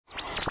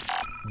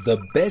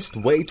The best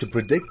way to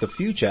predict the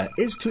future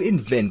is to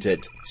invent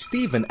it.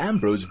 Stephen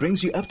Ambrose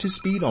brings you up to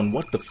speed on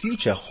what the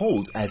future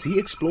holds as he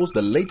explores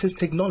the latest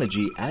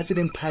technology as it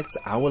impacts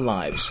our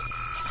lives.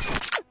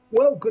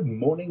 Well, good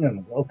morning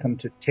and welcome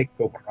to Tech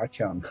Talk right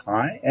here on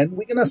High. And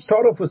we're going to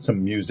start off with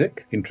some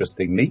music,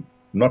 interestingly.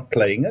 Not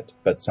playing it,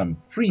 but some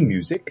free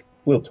music.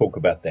 We'll talk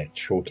about that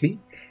shortly.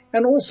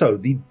 And also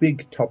the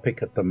big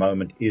topic at the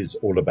moment is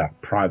all about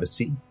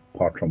privacy,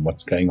 apart from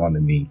what's going on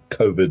in the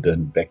COVID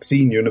and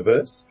vaccine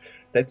universe.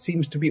 That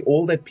seems to be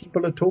all that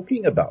people are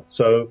talking about.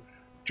 So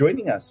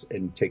joining us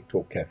in Tech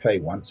Talk Cafe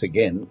once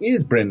again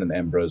is Brendan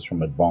Ambrose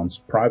from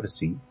Advanced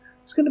Privacy.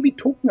 He's going to be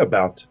talking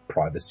about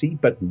privacy,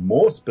 but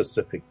more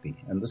specifically,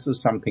 and this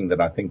is something that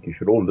I think you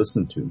should all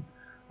listen to,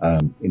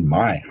 in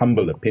my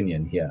humble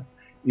opinion here,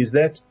 is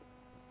that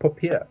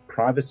POPIA,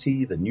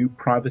 privacy, the new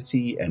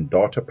privacy and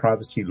data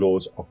privacy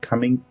laws are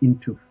coming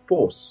into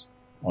force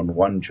on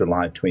 1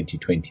 July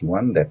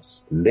 2021.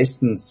 That's less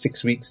than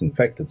 6 weeks. In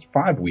fact, it's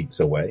 5 weeks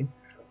away.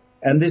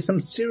 And there's some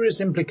serious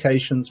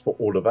implications for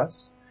all of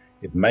us.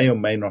 It may or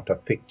may not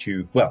affect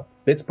you. Well,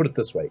 let's put it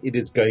this way. It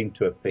is going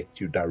to affect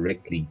you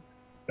directly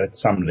at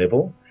some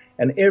level.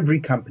 And every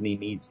company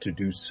needs to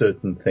do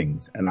certain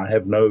things. And I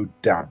have no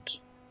doubt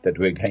that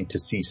we're going to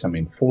see some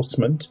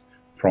enforcement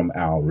from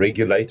our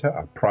regulator,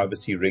 our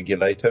privacy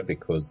regulator,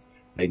 because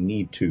they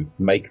need to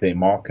make their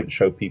mark and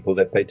show people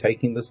that they're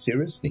taking this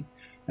seriously.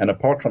 And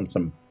apart from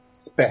some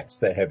spats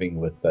they're having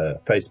with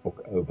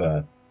Facebook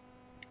over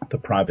the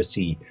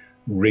privacy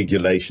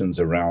regulations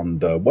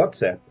around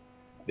WhatsApp,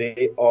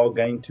 there are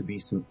going to be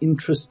some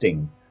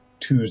interesting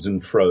to's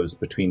and fro's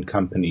between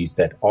companies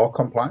that are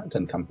compliant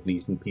and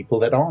companies and people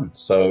that aren't.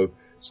 So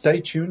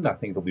stay tuned. I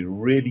think it'll be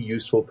really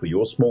useful for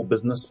your small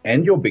business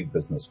and your big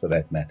business for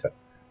that matter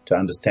to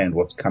understand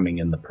what's coming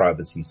in the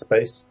privacy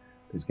space.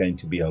 There's going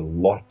to be a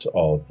lot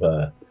of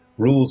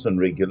rules and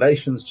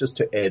regulations just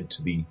to add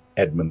to the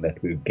admin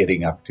that we're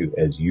getting up to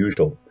as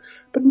usual.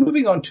 But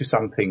moving on to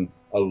something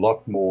a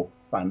lot more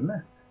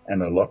fun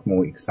and a lot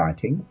more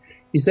exciting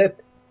is that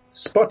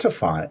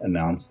Spotify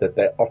announced that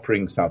they're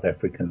offering South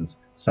Africans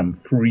some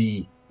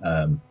free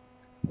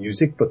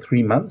music for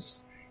 3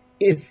 months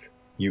if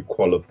you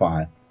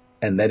qualify,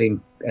 and that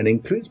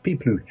includes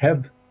people who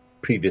have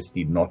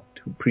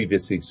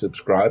previously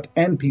subscribed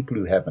and people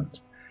who haven't.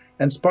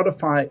 And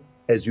Spotify,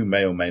 as you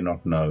may or may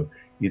not know,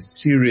 is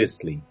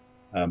seriously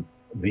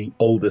the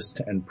oldest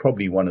and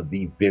probably one of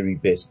the very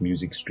best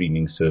music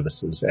streaming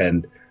services.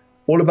 And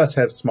all of us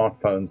have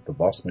smartphones, the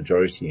vast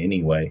majority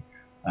anyway,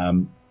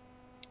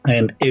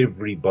 and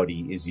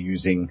everybody is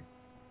using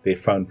their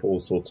phone for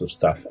all sorts of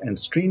stuff. And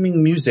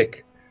streaming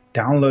music,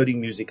 downloading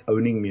music,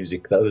 owning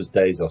music, those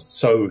days are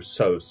so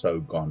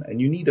gone.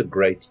 And you need a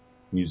great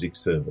music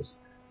service.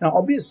 Now,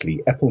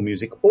 obviously, Apple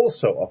Music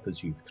also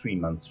offers you 3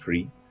 months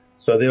free.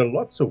 So there are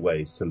lots of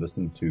ways to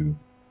listen to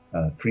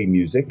free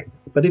music.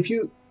 But if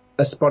you're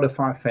a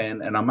Spotify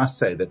fan, and I must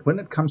say that when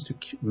it comes to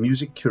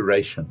music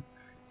curation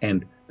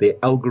and their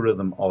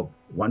algorithm of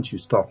once you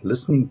start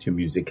listening to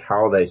music,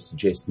 how they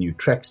suggest new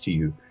tracks to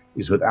you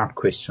is without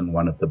question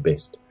one of the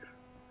best.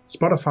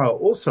 Spotify are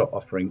also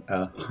offering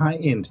a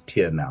high-end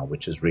tier now,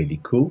 which is really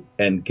cool.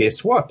 And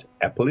guess what?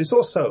 Apple is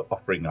also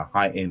offering a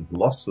high-end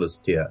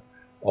lossless tier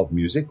of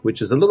music,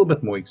 which is a little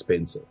bit more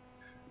expensive.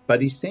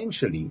 But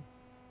essentially,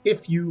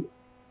 if you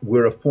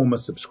were a former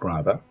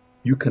subscriber,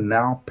 you can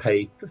now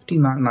pay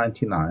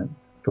 $59.99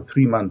 for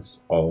 3 months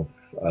of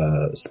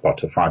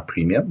Spotify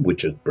Premium,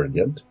 which is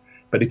brilliant.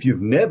 But if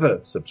you've never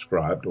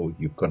subscribed or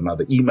you've got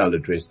another email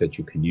address that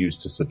you can use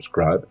to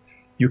subscribe,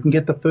 you can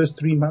get the first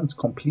 3 months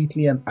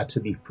completely and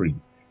utterly free.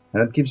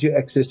 And it gives you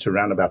access to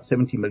around about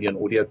 70 million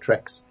audio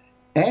tracks.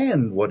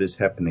 And what is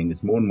happening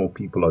is more and more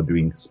people are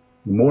doing,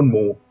 more and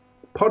more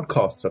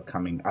podcasts are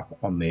coming up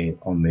on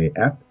their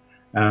app.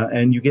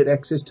 And you get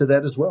access to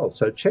that as well.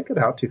 So check it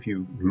out if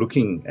you're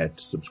looking at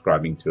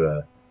subscribing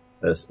to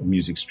a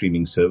music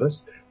streaming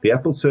service. The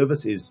Apple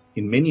service is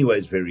in many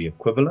ways very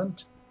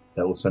equivalent.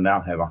 They also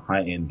now have a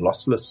high-end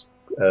lossless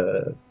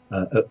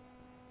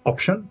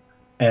option.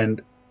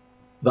 And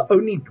the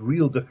only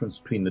real difference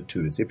between the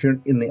two is if you're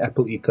in the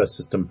Apple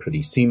ecosystem,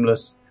 pretty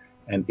seamless.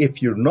 And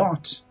if you're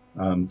not,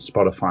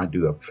 Spotify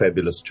do a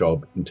fabulous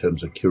job in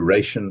terms of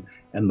curation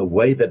and the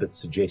way that it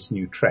suggests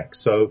new tracks.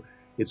 So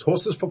it's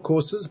horses for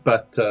courses,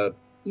 but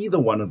either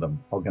one of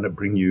them are going to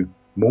bring you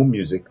more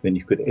music than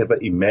you could ever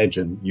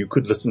imagine you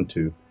could listen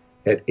to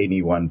at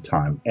any one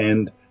time.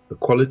 And the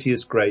quality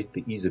is great,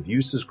 the ease of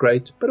use is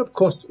great, but of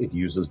course it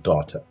uses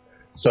data.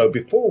 So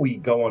before we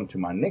go on to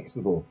my next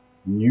little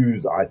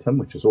news item,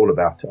 which is all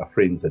about our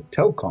friends at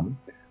Telkom,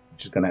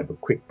 which is going to have a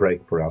quick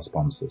break for our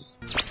sponsors.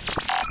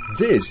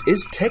 This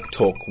is Tech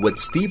Talk with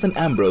Stephen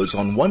Ambrose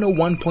on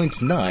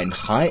 101.9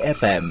 High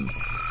FM.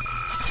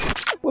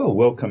 Well,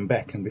 welcome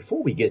back. And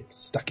before we get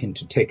stuck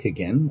into tech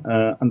again,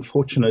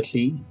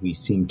 unfortunately, we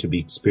seem to be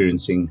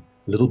experiencing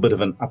a little bit of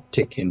an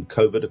uptick in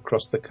COVID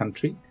across the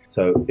country.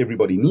 So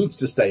everybody needs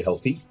to stay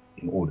healthy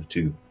in order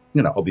to,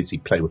 obviously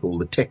play with all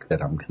the tech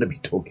that I'm going to be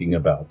talking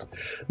about.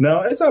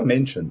 Now, as I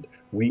mentioned,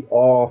 we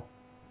are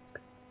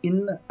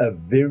in a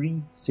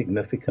very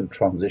significant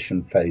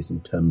transition phase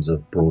in terms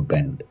of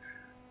broadband.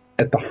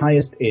 At the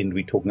highest end,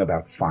 we're talking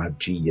about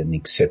 5G and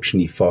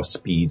exceptionally fast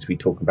speeds. We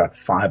talk about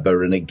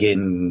fiber and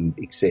again,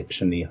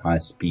 exceptionally high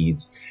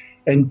speeds.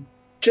 And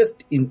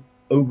just in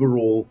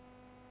overall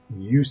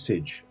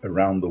usage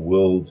around the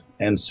world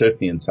and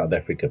certainly in South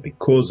Africa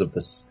because of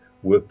this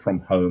work from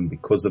home,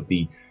 because of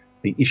the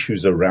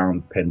issues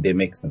around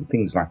pandemics and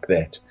things like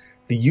that,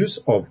 the use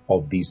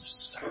of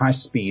these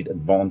high-speed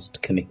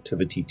advanced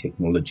connectivity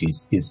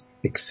technologies is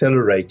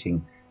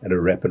accelerating at a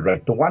rapid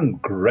rate. The one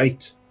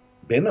great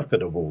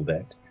benefit of all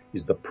that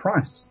is the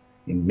price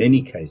in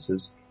many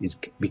cases is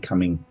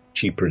becoming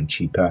cheaper and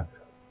cheaper.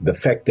 The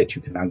fact that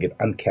you can now get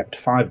uncapped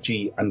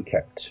 5G,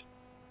 uncapped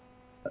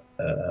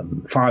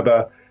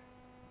fiber,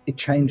 it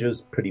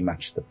changes pretty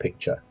much the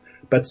picture.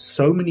 But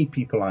so many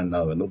people I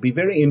know, and it'll be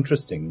very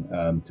interesting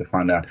to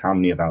find out how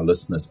many of our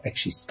listeners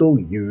actually still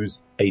use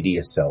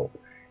ADSL.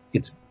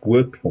 It's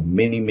worked for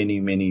many, many,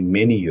 many,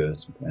 many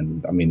years.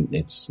 And I mean,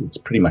 it's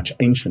pretty much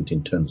ancient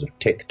in terms of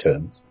tech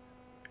terms.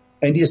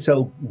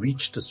 ADSL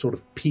reached a sort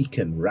of peak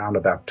in around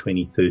about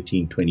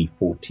 2013,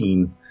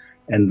 2014,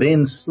 and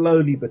then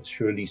slowly but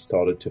surely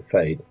started to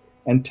fade.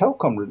 And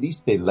Telkom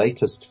released their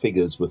latest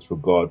figures with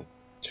regard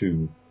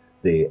to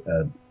their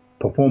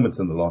performance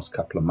in the last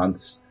couple of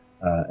months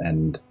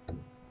and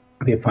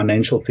their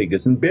financial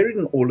figures. And buried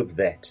in all of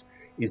that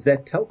is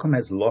that Telkom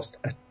has lost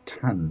a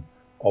ton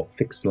of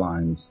fixed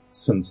lines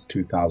since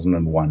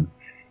 2001.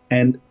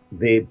 And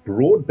their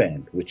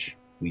broadband, which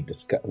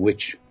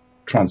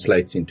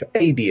translates into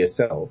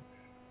ADSL,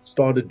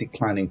 started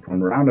declining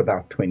from around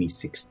about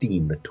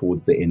 2016, but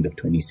towards the end of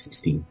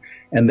 2016.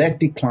 And that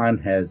decline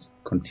has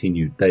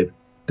continued. They've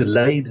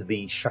delayed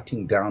the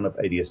shutting down of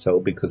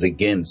ADSL because,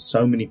 again,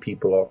 so many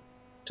people are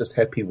just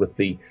happy with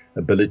the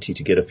ability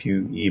to get a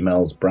few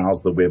emails,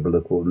 browse the web a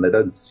little, and they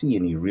don't see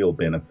any real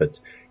benefit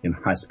in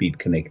high-speed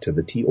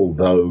connectivity,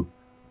 although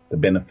the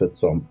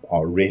benefits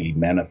are really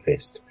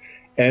manifest.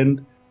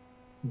 And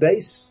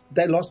they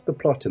lost the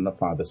plot in the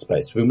fiber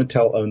space.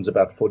 Vumatel owns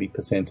about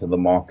 40% of the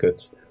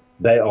market.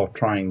 They are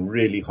trying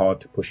really hard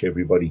to push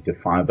everybody to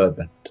fiber,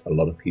 but a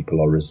lot of people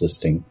are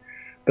resisting.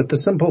 But the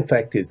simple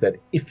fact is that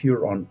if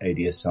you're on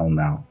ADSL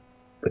now,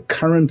 the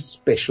current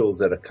specials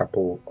that a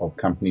couple of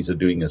companies are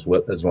doing as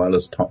well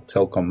as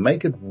Telkom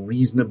make it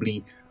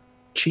reasonably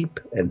cheap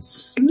and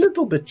a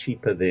little bit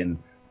cheaper than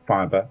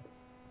fiber,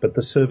 but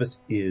the service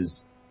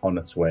is on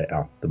its way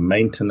out. The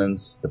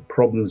maintenance, the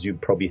problems you're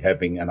probably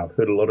having, and I've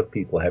heard a lot of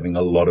people having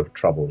a lot of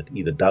trouble. It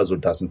either does or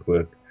doesn't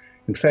work.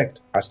 In fact,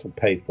 I still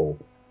pay for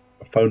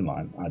a phone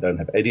line. I don't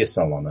have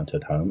ADSL on it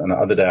at home. And the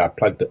other day I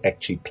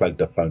actually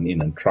plugged a phone in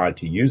and tried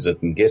to use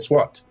it. And guess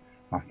what?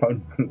 My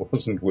phone line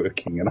wasn't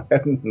working and I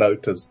hadn't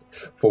noticed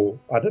for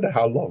I don't know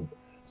how long.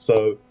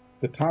 So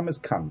the time has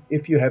come.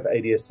 If you have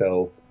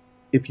ADSL,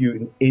 if you're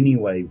in any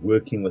way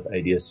working with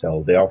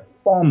ADSL, there are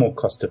far more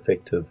cost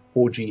effective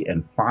 4G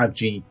and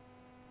 5G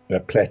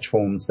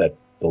platforms that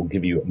they'll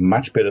give you a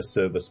much better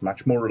service,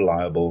 much more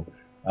reliable,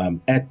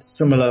 at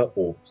similar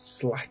or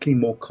slightly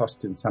more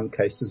cost in some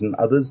cases, and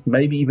others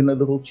maybe even a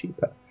little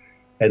cheaper.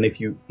 And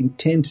if you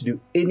intend to do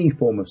any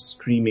form of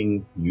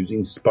streaming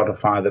using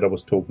Spotify that I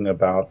was talking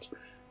about,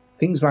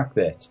 things like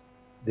that,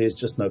 there's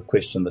just no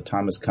question the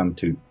time has come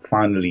to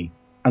finally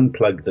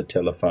unplug the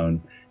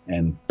telephone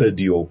and bid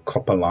your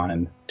copper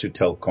line to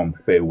Telkom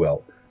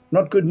farewell.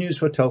 Not good news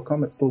for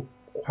Telkom. It's still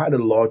quite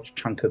a large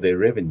chunk of their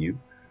revenue,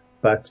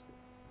 but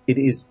it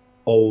is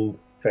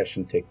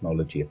old-fashioned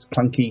technology. It's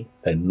clunky.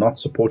 They're not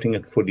supporting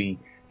it fully.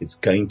 It's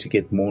going to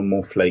get more and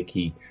more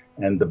flaky.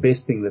 And the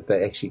best thing that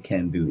they actually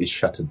can do is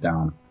shut it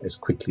down as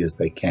quickly as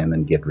they can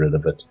and get rid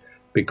of it,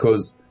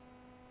 because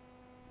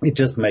it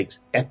just makes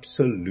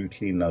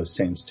absolutely no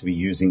sense to be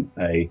using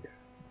a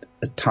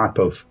type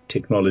of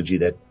technology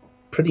that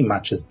pretty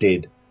much is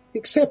dead,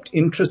 except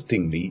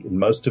interestingly in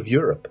most of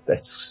Europe.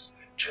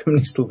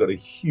 Germany's still got a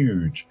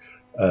huge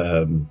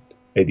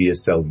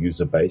ADSL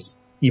user base,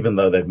 even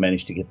though they've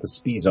managed to get the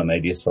speeds on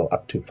ADSL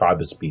up to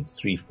fiber speeds,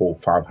 3, 4,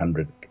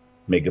 500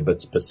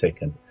 megabits per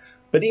second.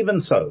 But even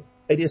so,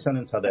 ADSL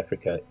in South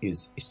Africa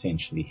is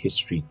essentially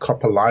history.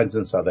 Copper lines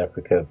in South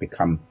Africa have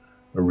become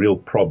a real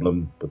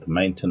problem with the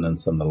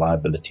maintenance and the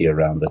liability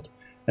around it,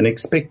 and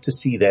expect to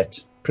see that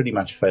pretty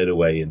much fade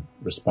away in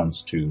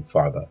response to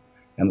fiber.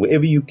 And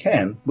wherever you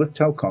can, with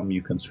Telkom,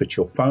 you can switch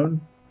your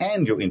phone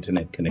and your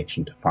internet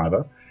connection to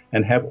fiber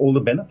and have all the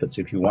benefits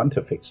if you want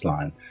a fixed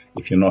line,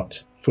 if you're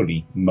not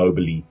fully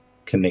mobily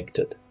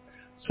connected.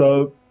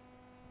 So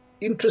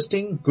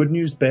interesting, good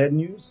news, bad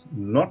news,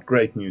 not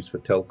great news for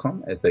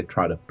Telkom as they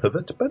try to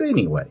pivot, but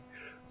anyway.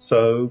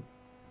 So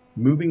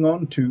moving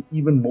on to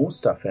even more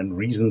stuff and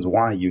reasons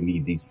why you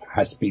need these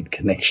high-speed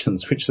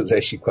connections, which is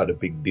actually quite a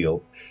big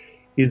deal,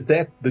 is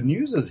that the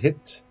news has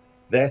hit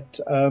that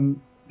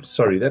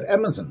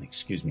Amazon,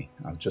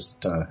 I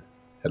just had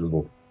a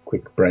little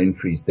quick brain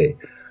freeze there.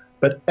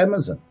 But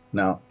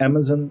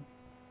Amazon,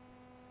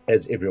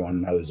 as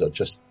everyone knows, are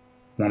just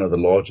one of the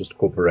largest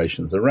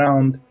corporations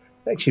around.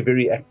 actually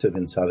very active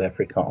in South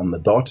Africa on the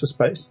data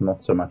space,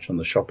 not so much on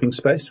the shopping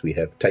space. We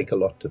have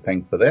Takealot to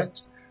thank for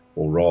that,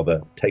 or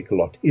rather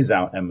Takealot is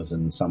our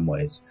Amazon in some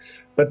ways.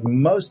 But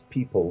most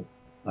people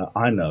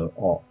I know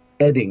are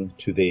adding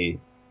to their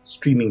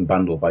streaming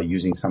bundle by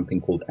using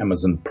something called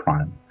Amazon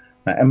Prime.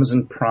 Now,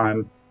 Amazon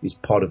Prime is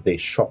part of their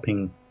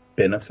shopping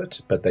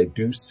benefit, but they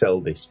do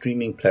sell their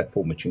streaming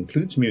platform, which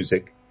includes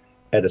music,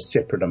 at a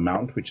separate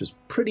amount, which is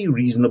pretty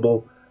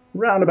reasonable,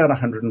 around about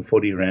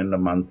 140 Rand a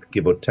month,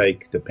 give or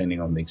take,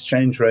 depending on the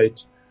exchange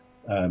rate.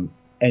 And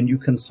you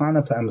can sign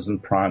up for Amazon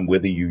Prime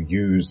whether you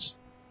use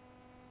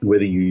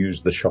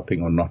the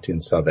shopping or not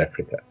in South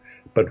Africa.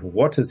 But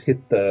what has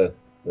hit the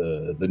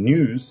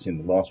news in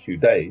the last few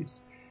days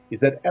is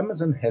that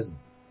Amazon has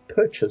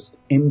purchased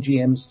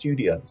MGM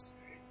Studios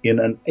in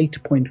an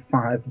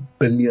 $8.5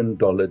 billion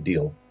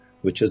deal,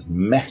 which is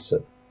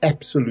massive,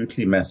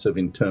 absolutely massive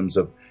in terms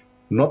of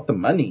not the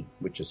money,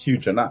 which is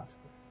huge enough,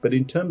 but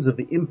in terms of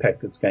the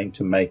impact it's going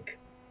to make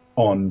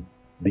on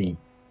the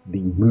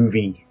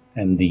movie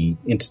and the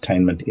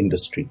entertainment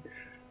industry.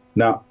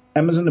 Now,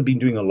 Amazon have been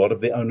doing a lot of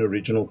their own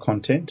original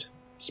content,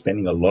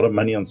 spending a lot of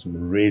money on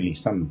some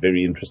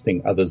very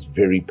interesting, others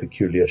very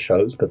peculiar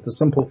shows. But the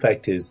simple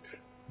fact is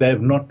they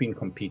have not been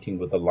competing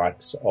with the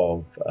likes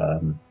of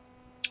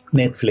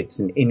Netflix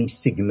in any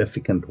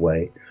significant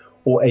way,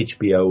 or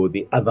HBO or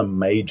the other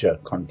major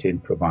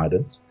content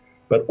providers,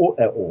 but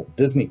or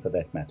Disney for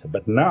that matter.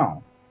 But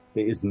now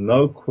there is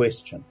no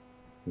question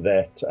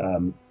that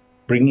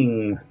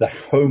bringing the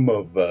home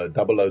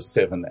of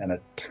 007 and a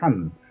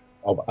ton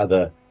of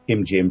other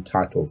MGM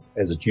titles,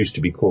 as it used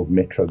to be called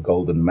Metro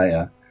Golden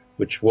Mayer,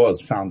 which was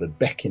founded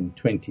back in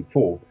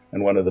 24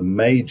 and one of the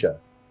major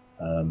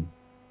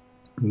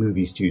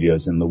movie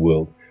studios in the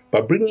world.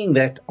 By bringing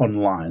that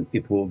online,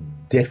 it will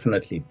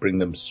definitely bring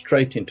them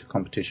straight into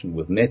competition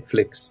with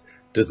Netflix,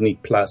 Disney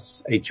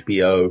Plus,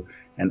 HBO,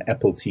 and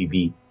Apple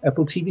TV.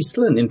 Apple TV is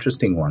still an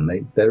interesting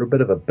one. They're a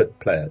bit of a bit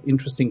player.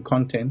 Interesting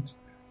content,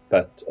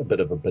 but a bit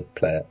of a bit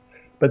player.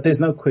 But there's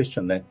no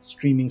question that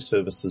streaming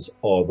services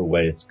are the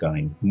way it's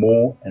going.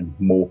 More and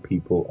more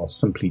people are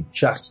simply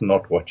just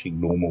not watching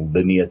normal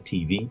linear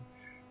TV,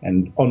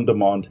 and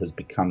on-demand has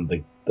become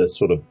the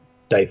sort of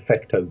de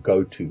facto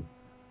go-to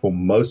for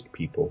most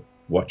people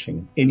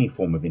watching any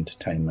form of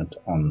entertainment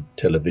on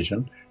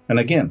television. And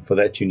again, for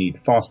that you need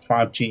fast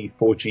 5G,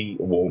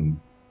 4G,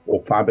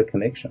 or fiber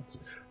connections.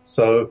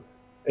 So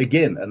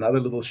again,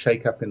 another little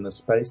shake-up in the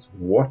space.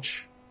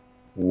 Watch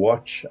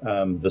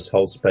this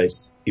whole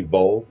space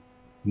evolve.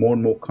 More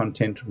and more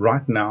content.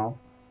 Right now,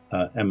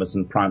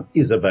 Amazon Prime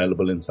is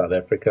available in South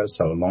Africa.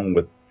 So along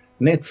with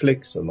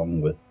Netflix,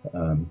 along with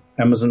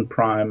Amazon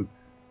Prime,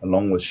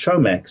 along with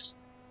Showmax,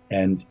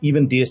 and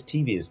even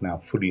DSTV is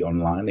now fully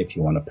online if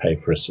you want to pay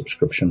for a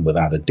subscription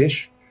without a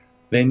dish.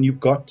 Then you've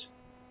got,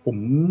 for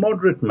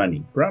moderate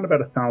money, around about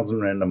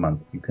 1,000 Rand a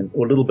month,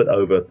 or a little bit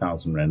over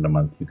 1,000 Rand a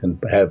month, you can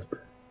have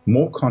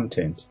more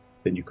content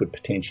than you could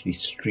potentially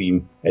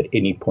stream at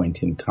any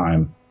point in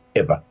time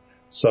ever.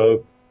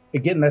 So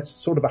again, that's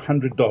sort of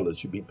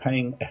 $100. You'd be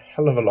paying a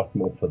hell of a lot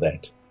more for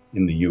that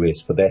in the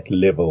US for that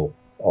level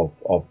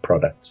of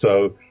product.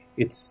 So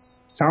it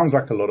sounds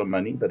like a lot of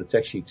money, but it's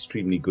actually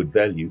extremely good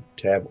value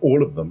to have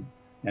all of them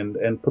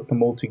and put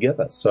them all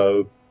together.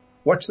 So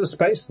watch the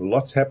space.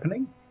 Lots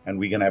happening. And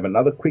we're going to have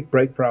another quick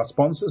break for our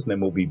sponsors. And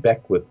then we'll be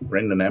back with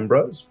Brendan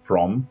Ambrose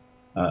from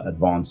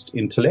Advanced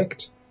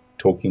Intellect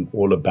talking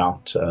all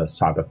about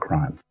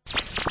cybercrime.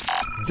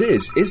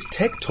 This is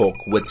Tech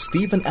Talk with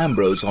Stephen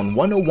Ambrose on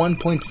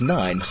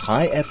 101.9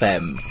 High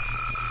FM.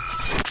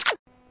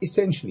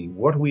 Essentially,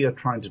 what we are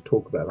trying to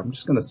talk about, I'm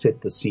just going to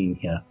set the scene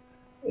here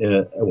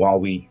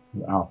while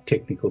our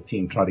technical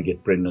team try to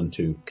get Brendan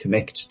to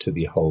connect to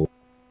the whole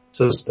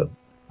system.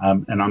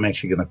 And I'm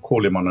actually going to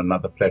call him on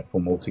another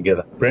platform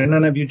altogether.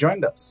 Brendan, have you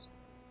joined us?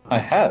 I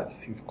have.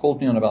 You've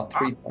called me on about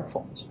 3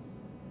 platforms.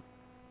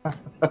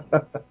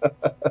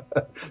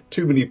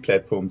 Too many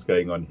platforms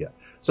going on here.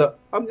 So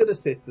I'm going to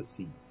set the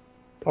scene.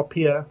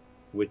 POPIA,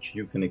 which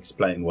you can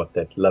explain what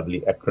that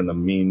lovely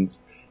acronym means,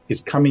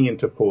 is coming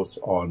into force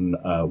on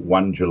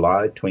 1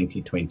 July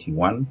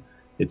 2021.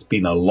 It's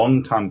been a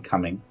long time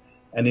coming.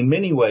 And in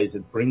many ways,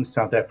 it brings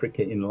South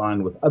Africa in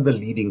line with other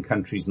leading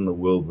countries in the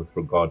world with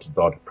regard to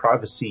data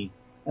privacy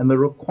and the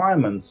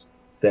requirements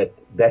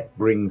that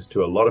brings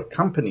to a lot of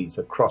companies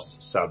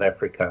across South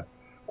Africa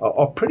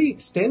are pretty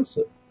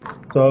extensive.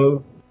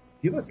 So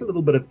give us a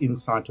little bit of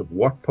insight of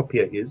what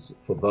POPIA is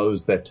for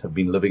those that have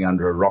been living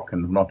under a rock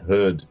and have not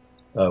heard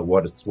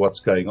what's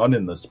going on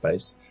in this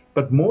space.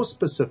 But more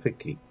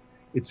specifically,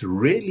 it's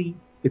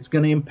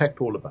going to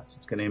impact all of us.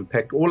 It's going to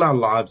impact all our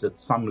lives at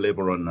some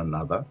level or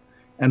another.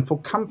 And for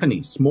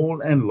companies, small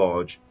and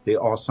large,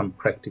 there are some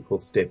practical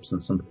steps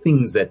and some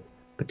things that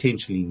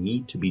potentially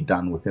need to be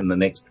done within the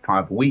next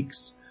 5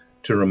 weeks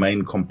to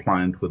remain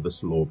compliant with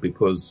this law.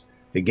 Because,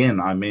 again,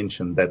 I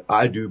mentioned that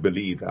I do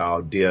believe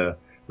our dear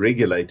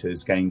regulator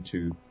is going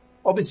to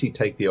obviously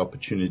take the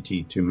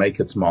opportunity to make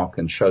its mark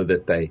and show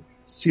that they're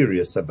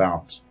serious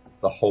about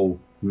the whole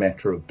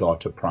matter of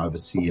data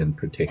privacy and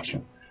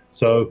protection.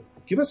 So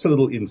give us a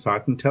little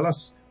insight and tell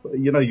us,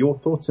 your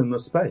thoughts in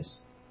this space.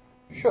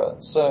 Sure.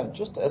 So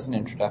just as an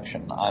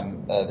introduction,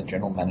 I'm the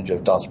general manager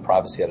of data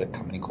privacy at a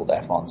company called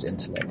Advanced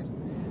Intellect.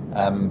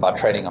 By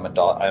training, I'm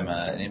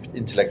an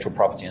intellectual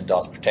property and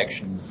data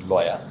protection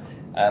lawyer.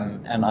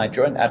 And I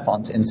joined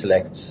Advanced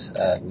Intellect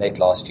late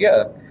last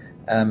year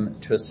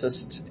to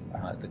assist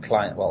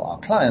our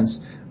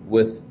clients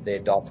with their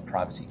data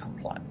privacy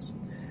compliance,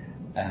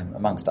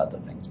 amongst other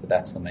things, but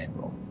that's the main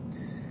role.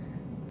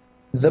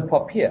 The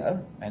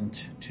POPIA, and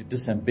to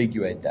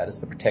disambiguate that, is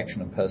the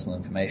Protection of Personal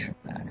Information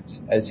Act,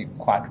 as you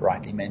quite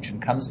rightly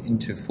mentioned, comes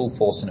into full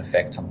force and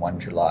effect on 1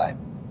 July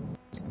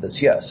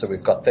this year. So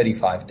we've got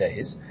 35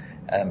 days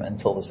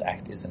until this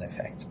act is in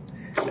effect.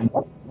 And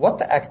what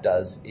the act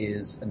does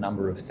is a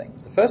number of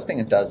things. The first thing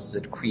it does is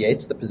it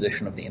creates the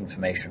position of the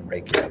information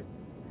regulator.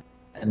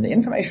 And the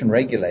information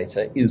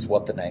regulator is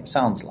what the name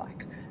sounds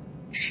like.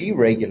 She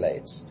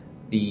regulates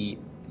the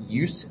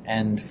use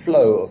and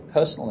flow of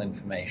personal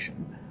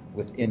information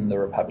within the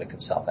Republic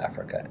of South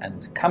Africa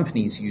and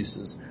companies'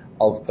 uses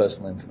of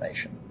personal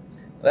information.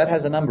 That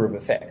has a number of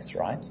effects,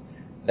 right?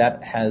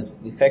 That has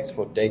effects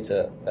for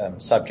data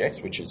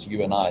subjects, which is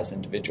you and I as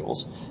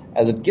individuals,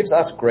 as it gives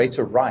us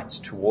greater rights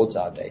towards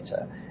our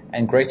data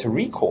and greater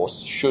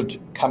recourse should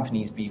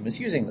companies be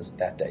misusing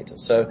that data.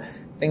 So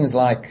things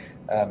like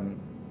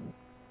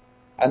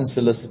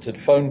unsolicited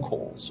phone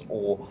calls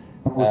or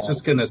I was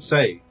just going to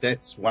say,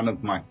 that's one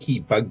of my key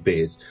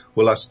bugbears.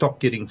 Will I stop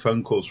getting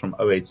phone calls from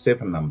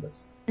 087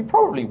 numbers? You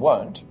probably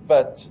won't,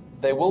 but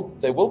they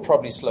will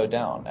probably slow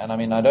down. And I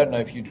mean, I don't know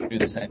if you do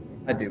the same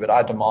thing I do, but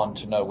I demand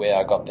to know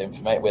where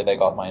they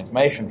got my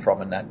information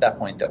from, and at that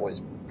point that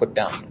was put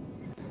down.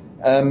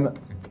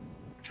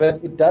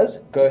 But it does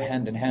go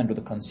hand in hand with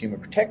the Consumer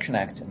Protection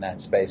Act in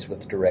that space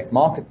with direct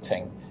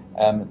marketing,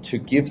 to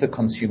give the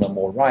consumer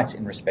more rights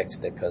in respect to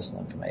their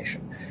personal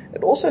information.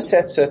 It also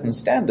sets certain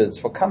standards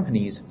for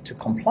companies to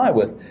comply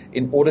with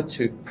in order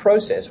to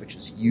process, which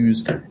is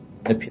use,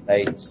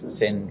 manipulate,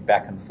 send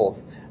back and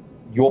forth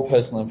your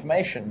personal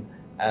information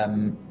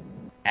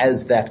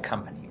as that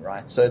company,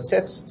 right? So it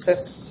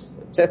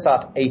sets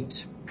out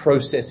 8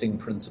 processing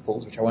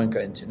principles, which I won't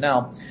go into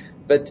now,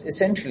 but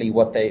essentially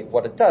what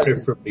it does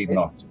is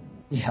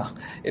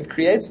it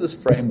creates this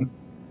framework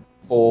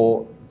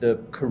for the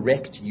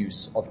correct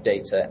use of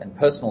data and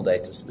personal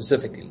data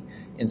specifically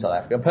in South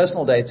Africa.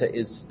 Personal data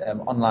is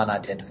online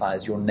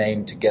identifiers, your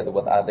name together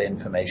with other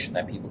information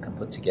that people can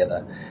put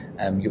together,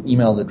 your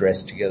email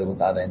address together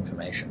with other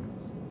information.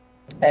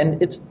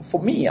 And it's, for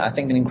me, I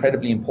think, an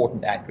incredibly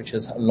important act which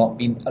has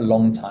been a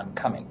long time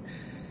coming.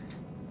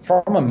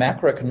 From a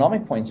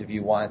macroeconomic point of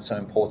view, why it's so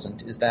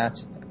important is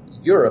that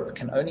Europe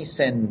can only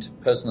send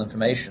personal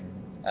information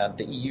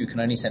the EU can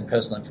only send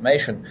personal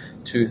information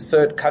to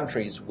third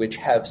countries which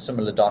have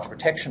similar data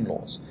protection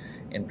laws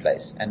in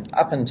place. And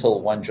up until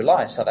 1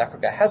 July, South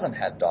Africa hasn't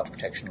had data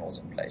protection laws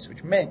in place,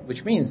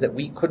 which means that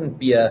we couldn't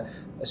be a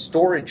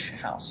storage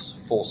house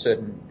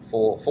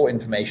for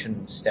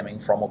information stemming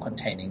from or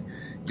containing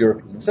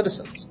European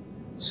citizens.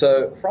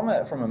 So from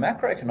a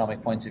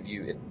macroeconomic point of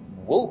view, it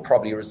will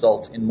probably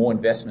result in more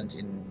investment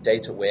in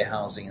data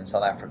warehousing in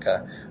South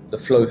Africa, the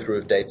flow through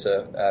of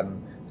data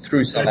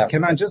through South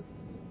Africa.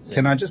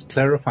 Can I just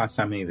clarify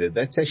something there?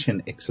 That's actually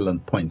an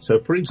excellent point. So,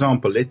 for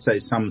example, let's say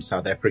some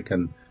South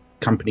African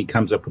company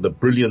comes up with a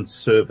brilliant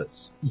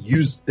service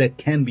that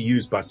can be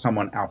used by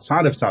someone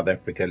outside of South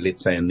Africa,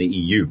 let's say in the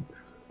EU.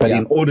 But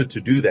in order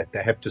to do that,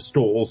 they have to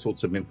store all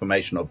sorts of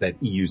information of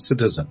that EU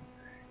citizen.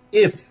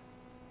 If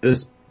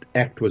this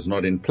act was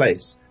not in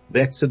place,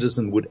 that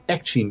citizen would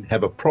actually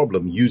have a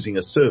problem using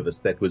a service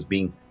that was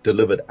being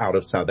delivered out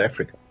of South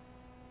Africa.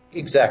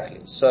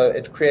 Exactly. So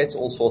it creates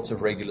all sorts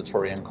of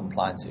regulatory and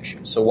compliance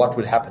issues. So what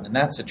would happen in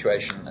that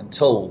situation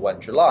until 1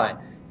 July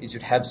is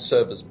you'd have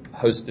servers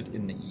hosted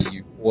in the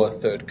EU or a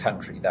third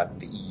country that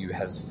the EU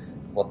has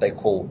what they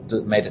call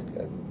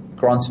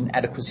grants an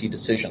adequacy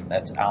decision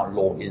that our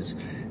law is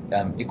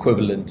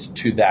equivalent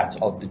to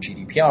that of the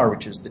GDPR,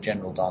 which is the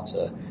General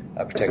Data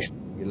Protection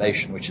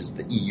Regulation, which is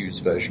the EU's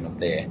version of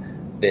their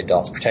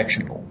data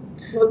protection law.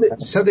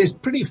 So there's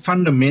pretty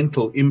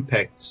fundamental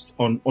impacts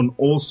on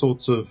all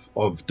sorts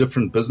of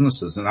different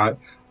businesses.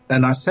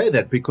 And I say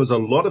that because a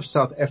lot of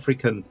South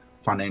African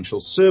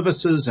financial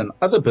services and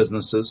other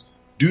businesses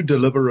do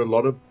deliver a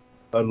lot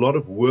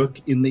of work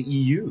in the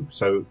EU.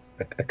 So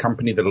a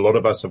company that a lot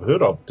of us have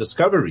heard of,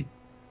 Discovery,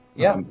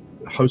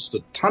 hosts a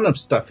ton of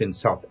stuff in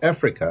South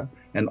Africa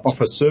and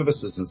offers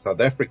services in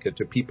South Africa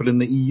to people in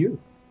the EU.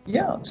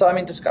 Yeah, so I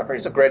mean, Discovery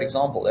is a great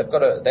example.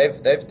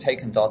 They've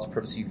taken data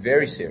privacy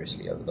very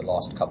seriously over the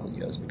last couple of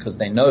years because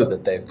they know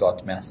that they've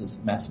got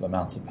massive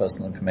amounts of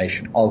personal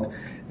information of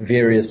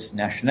various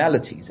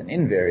nationalities and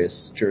in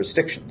various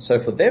jurisdictions. So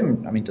for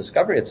them, I mean,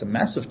 Discovery, it's a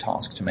massive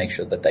task to make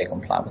sure that they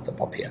comply with the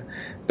POPIA.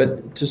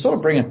 But to sort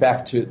of bring it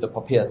back to the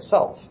POPIA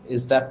itself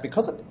is that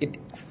because it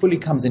fully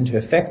comes into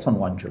effect on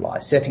 1 July,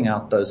 setting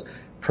out those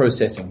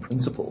processing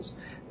principles,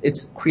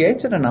 it's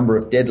created a number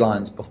of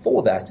deadlines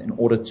before that in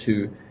order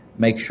to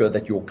make sure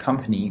that your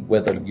company,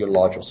 whether you're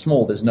large or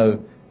small, there's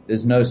no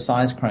There's no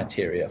size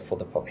criteria for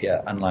the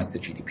POPIA, unlike the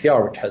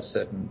GDPR, which has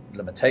certain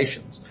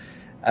limitations.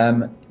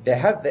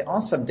 There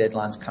are some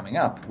deadlines coming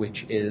up,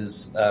 which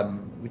is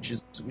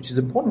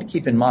important to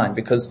keep in mind,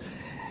 because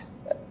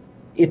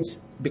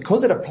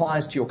it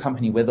applies to your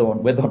company whether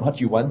or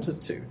not you want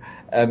it to.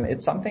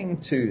 It's something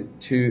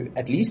to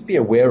at least be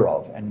aware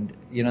of. And,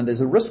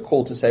 there's a risk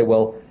call to say,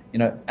 well,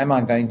 am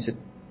I going to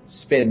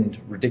spend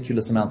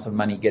ridiculous amounts of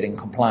money getting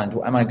compliant,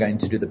 or am I going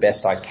to do the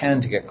best I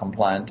can to get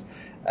compliant?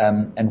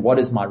 And what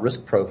is my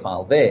risk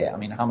profile there? I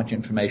mean, how much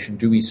information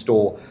do we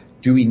store?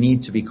 Do we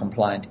need to be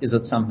compliant? Is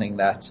it something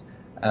that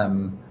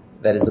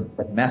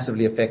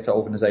massively affects our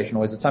organization,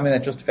 or is it something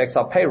that just affects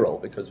our payroll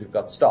because we've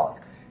got staff?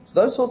 So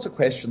those sorts of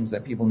questions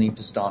that people need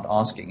to start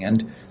asking.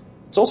 And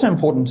it's also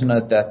important to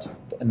note that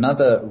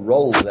another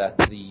role that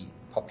the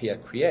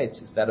POPIA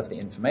creates is that of the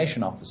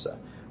information officer,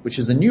 which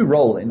is a new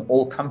role in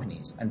all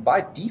companies. And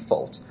by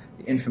default,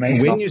 the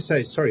information... When you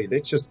say, sorry,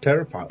 let's just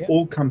clarify,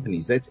 all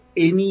companies, that's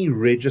any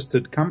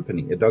registered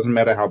company. It doesn't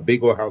matter how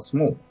big or how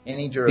small.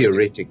 Any jurisdiction.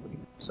 Theoretically.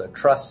 So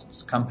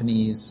trusts,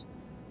 companies,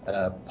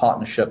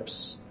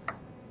 partnerships,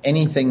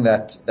 anything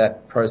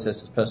that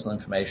processes personal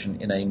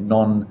information in a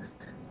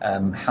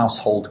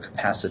non-household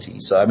capacity.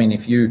 So, I mean,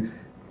 if you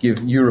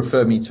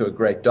refer me to a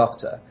great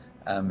doctor,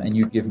 and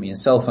you give me a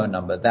cell phone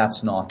number,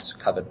 that's not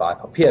covered by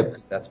POPIA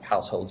because that's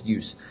household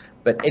use.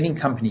 But any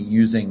company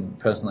using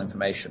personal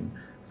information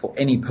for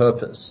any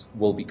purpose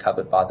will be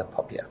covered by the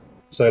POPIA.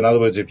 So in other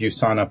words, if you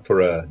sign up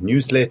for a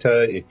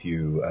newsletter, if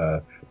you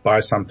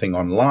buy something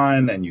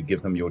online and you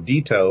give them your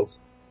details,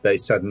 they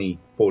suddenly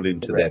fall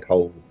into Correct. that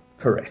whole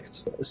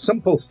Correct.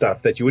 simple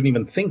stuff that you wouldn't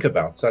even think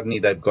about. Suddenly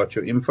they've got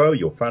your info,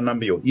 your phone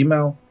number, your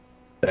email.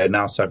 They're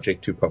now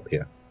subject to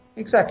POPIA.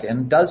 Exactly.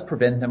 And it does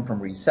prevent them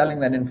from reselling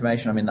that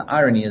information. I mean, the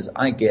irony is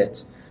I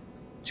get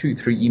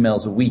 2-3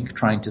 emails a week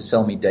trying to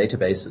sell me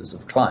databases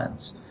of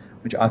clients,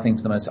 which I think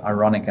is the most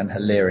ironic and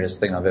hilarious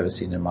thing I've ever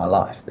seen in my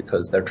life,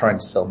 because they're trying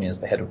to sell me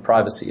as the head of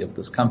privacy of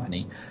this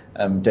company,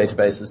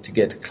 databases to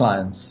get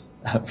clients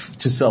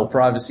to sell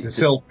privacy to.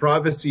 Sell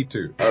privacy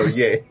to. Oh,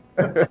 yeah.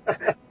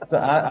 So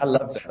I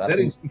love that. That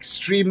is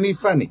extremely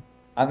funny.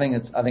 I think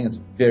it's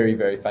very,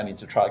 very funny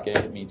to try to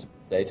get me to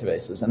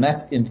databases. And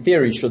that, in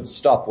theory, should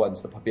stop once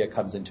the POPIA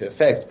comes into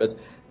effect. But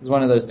it's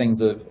one of those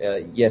things of,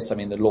 yes, I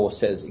mean, the law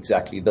says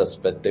exactly this,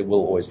 but there will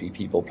always be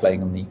people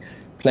playing in the,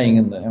 I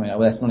mean,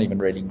 that's not even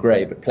really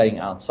grey, but playing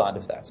outside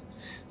of that.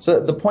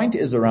 So the point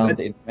is around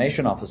the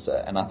information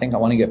officer, and I think I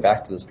want to get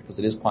back to this because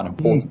it is quite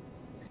important.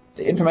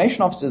 The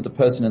information officer is the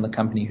person in the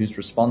company who's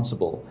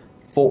responsible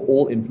for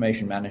all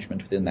information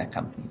management within that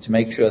company, to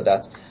make sure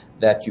that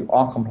you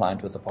are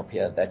compliant with the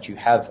POPIA, that you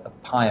have a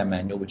PIA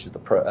manual, which is the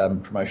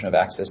Promotion of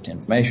Access to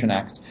Information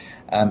Act,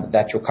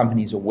 that your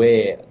company is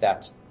aware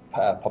that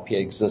POPIA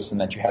exists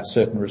and that you have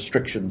certain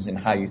restrictions in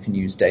how you can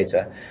use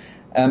data.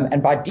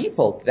 And by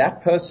default,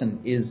 that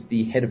person is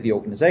the head of the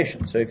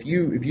organization. So if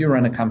you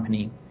run a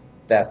company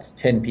that's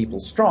 10 people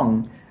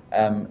strong,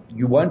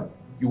 you won't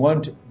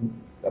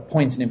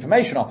appoint an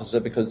information officer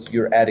because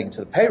you're adding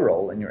to the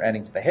payroll and you're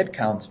adding to the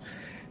headcount.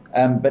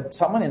 But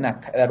someone in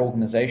that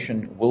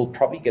organization will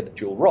probably get a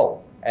dual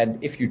role.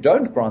 And if you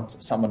don't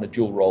grant someone a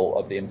dual role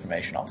of the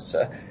information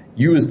officer,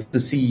 you as the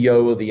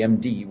CEO or the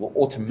MD will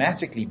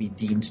automatically be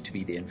deemed to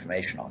be the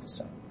information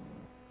officer.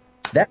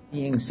 That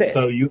being said,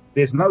 so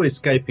there's no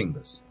escaping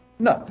this.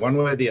 No, one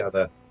way or the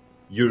other,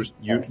 you're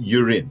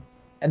in.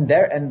 And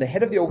the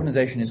head of the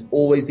organization is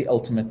always the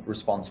ultimate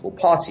responsible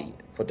party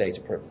for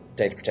data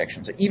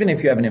protection. So even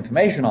if you have an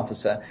information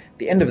officer, at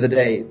the end of the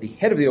day, the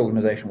head of the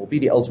organization will be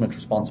the ultimate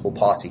responsible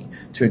party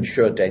to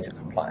ensure data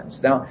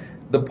compliance. Now,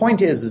 the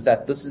point is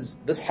that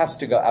this has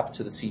to go up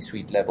to the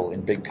C-suite level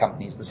in big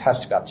companies. This has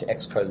to go up to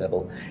Exco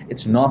level.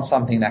 It's not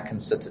something that can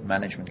sit at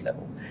management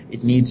level.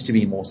 It needs to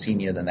be more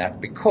senior than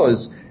that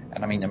because,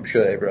 and I mean, I'm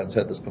sure everyone's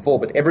heard this before,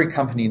 but every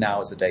company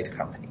now is a data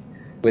company,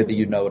 whether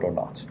you know it or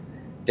not.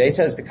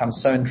 Data has become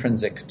so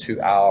intrinsic to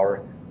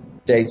our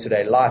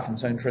day-to-day life and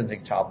so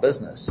intrinsic to our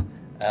business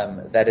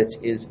that it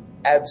is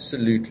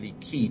absolutely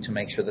key to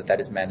make sure that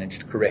is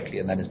managed correctly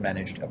and that is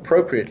managed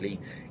appropriately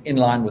in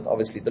line with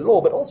obviously the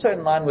law, but also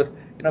in line with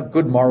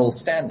good moral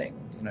standing.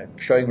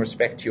 Showing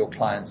respect to your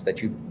clients,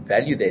 that you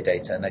value their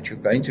data and that you're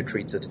going to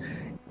treat it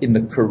in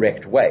the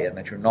correct way and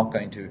that you're not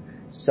going to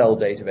sell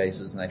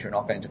databases and that you're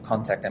not going to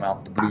contact them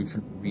out the blue for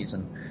no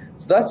reason.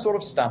 So that sort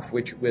of stuff,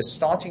 which we're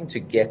starting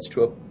to get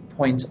to a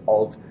point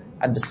of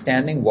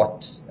understanding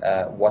what's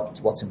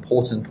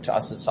important to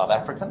us as South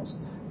Africans,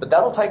 but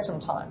that'll take some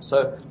time.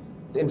 So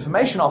the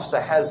information officer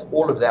has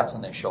all of that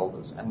on their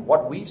shoulders, and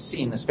what we've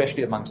seen,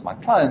 especially amongst my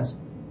clients,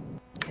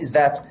 is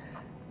that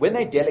when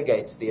they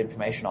delegate the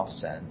information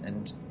officer,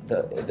 and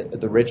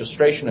the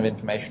registration of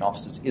information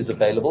officers is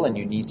available, and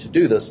you need to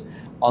do this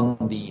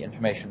on the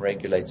information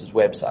regulator's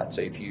website.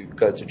 So if you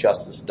go to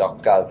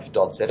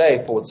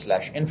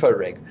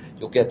justice.gov.za/inforeg,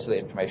 you'll get to the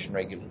information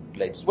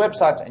regulator's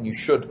website, and you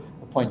should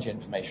appoint your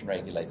information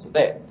regulator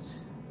there.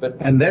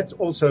 And that's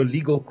also a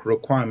legal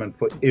requirement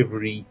for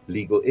every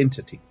legal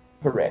entity.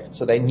 Correct.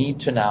 So they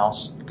need to now,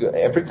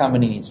 every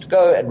company needs to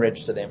go and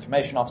register the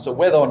information officer,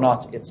 whether or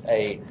not it's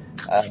the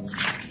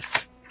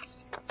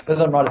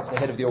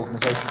head of the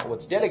organization or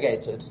it's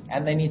delegated,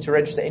 and they need to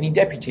register any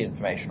deputy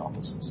information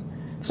officers.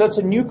 So it's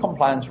a new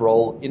compliance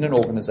role in an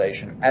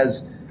organization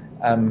as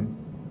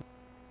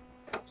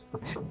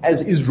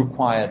is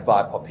required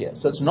by POPIA.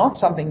 So it's not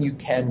something you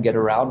can get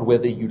around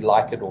whether you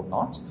like it or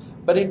not.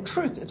 But in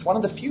truth, it's one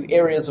of the few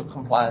areas of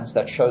compliance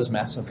that shows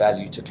massive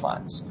value to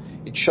clients.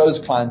 It shows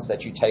clients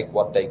that you take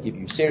what they give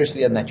you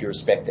seriously and that you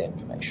respect their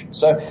information.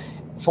 So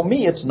for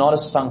me, it's not a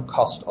sunk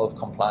cost of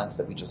compliance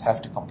that we just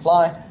have to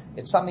comply.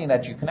 It's something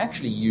that you can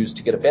actually use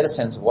to get a better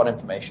sense of what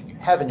information you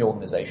have in your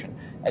organization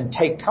and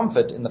take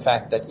comfort in the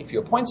fact that if you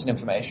appoint an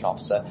information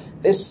officer,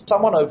 there's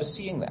someone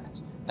overseeing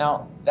that.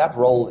 Now, that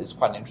role is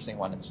quite an interesting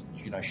one. It's,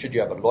 should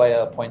you have a lawyer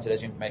appointed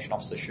as information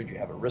officer? Should you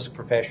have a risk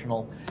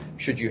professional?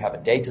 Should you have a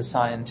data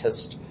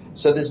scientist?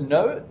 So there's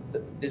no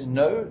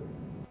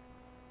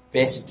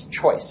best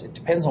choice. It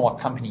depends on what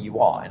company you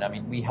are. And I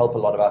mean, we help a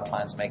lot of our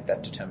clients make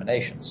that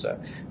determination.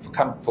 So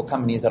for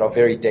companies that are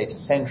very data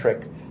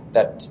centric,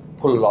 that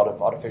put a lot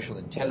of artificial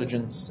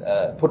intelligence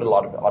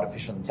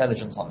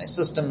on their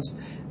systems,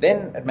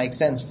 then it makes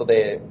sense for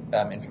their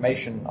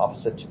information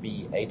officer to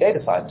be a data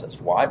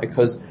scientist. Why?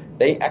 Because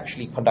they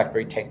actually conduct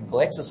very technical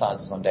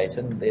exercises on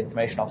data, and the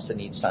information officer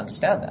needs to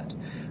understand that.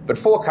 But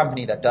for a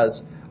company that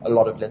does a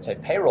lot of, let's say,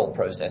 payroll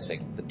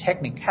processing, the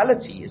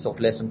technicality is of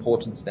less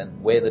importance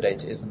than where the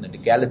data is and the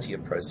legality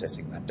of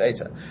processing that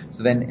data.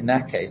 So then in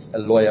that case, a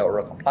lawyer or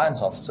a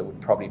compliance officer would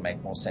probably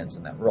make more sense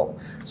in that role.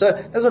 So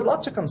there's a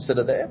lot to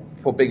consider there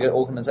for bigger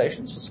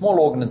organizations. For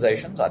small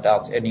organizations, I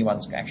doubt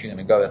anyone's actually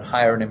going to go and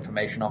hire an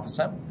information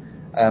officer.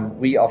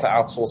 We offer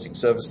outsourcing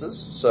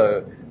services,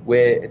 so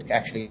where it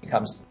actually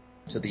comes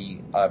to the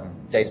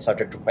data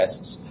subject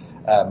requests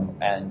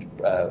and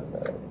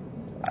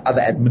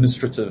other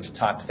administrative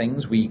type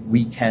things,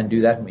 we can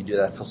do that, and we do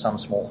that for some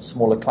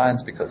smaller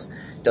clients because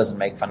it doesn't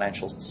make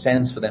financial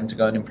sense for them to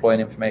go and employ an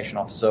information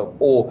officer,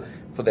 or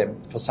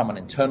for someone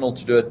internal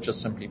to do it,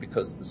 just simply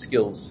because the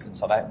skills in the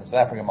South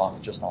African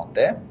market just aren't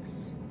there.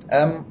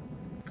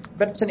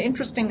 But it's an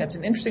interesting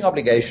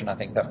obligation, I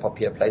think, that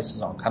POPIA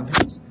places on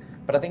companies.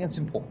 But I think it's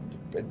important.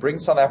 It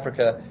brings South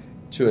Africa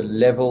to a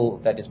level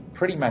that is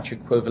pretty much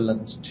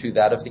equivalent to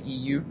that of the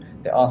EU.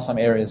 There are some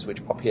areas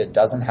which POPIA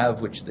doesn't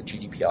have, which the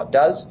GDPR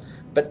does.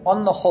 But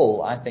on the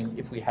whole, I think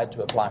if we had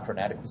to apply for an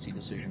adequacy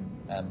decision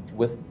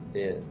with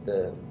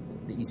the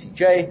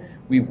ECJ,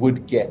 we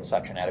would get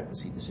such an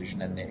adequacy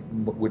decision, and there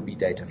would be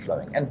data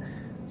flowing. And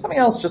something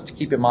else just to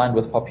keep in mind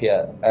with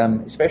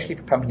POPIA, especially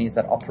for companies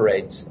that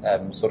operate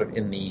sort of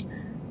in the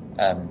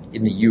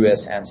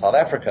US and South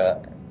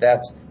Africa,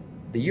 that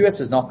the US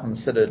is not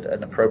considered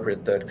an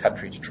appropriate third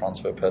country to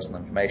transfer personal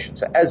information.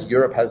 So as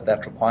Europe has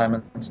that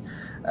requirement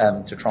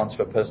to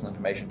transfer personal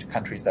information to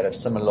countries that have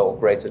similar or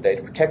greater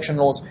data protection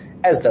laws,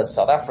 as does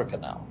South Africa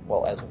now,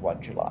 well, as of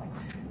 1 July.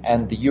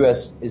 And the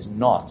US is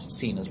not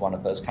seen as one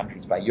of those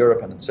countries by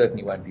Europe, and it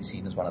certainly won't be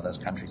seen as one of those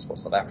countries for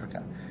South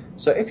Africa.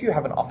 So if you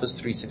have an Office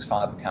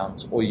 365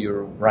 account, or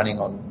you're running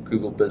on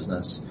Google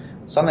Business,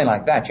 something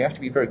like that, you have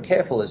to be very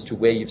careful as to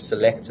where you've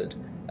selected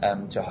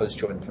to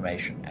host your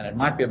information. And it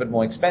might be a bit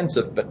more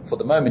expensive, but for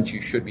the moment you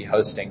should be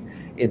hosting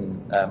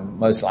in,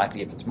 most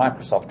likely if it's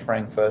Microsoft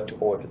Frankfurt,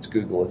 or if it's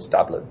Google, it's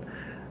Dublin.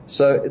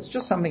 So it's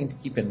just something to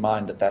keep in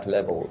mind at that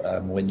level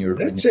when you're...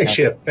 That's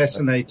actually a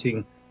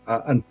fascinating...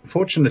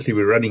 unfortunately,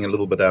 we're running a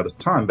little bit out of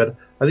time, but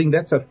I think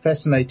that's a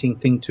fascinating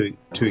thing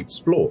to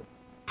explore.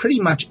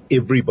 Pretty much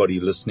everybody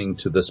listening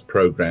to this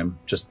program,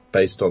 just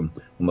based on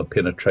the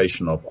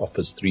penetration of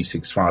Office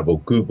 365 or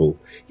Google,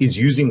 is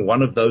using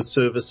one of those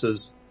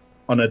services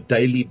on a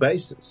daily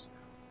basis.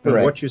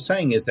 And what you're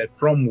saying is that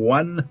from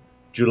 1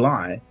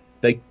 July,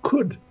 they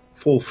could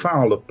fall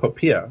foul of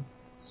POPIA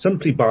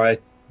simply by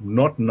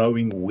not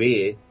knowing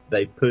where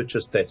they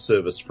purchased that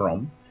service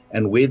from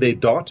and where their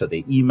data,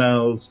 their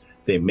emails,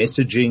 their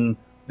messaging,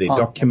 their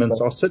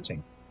documents are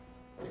sitting.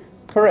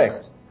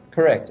 Correct.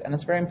 And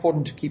it's very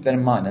important to keep that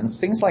in mind. And it's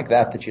things like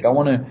that you don't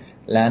want to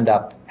land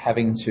up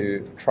having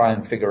to try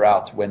and figure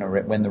out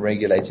when the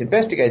regulator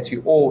investigates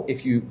you, or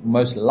if you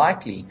most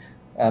likely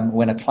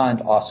when a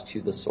client asks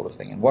you this sort of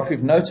thing. And what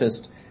we've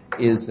noticed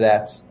is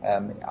that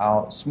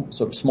our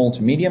sort of small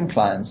to medium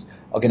clients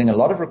are getting a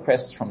lot of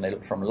requests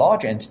from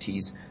large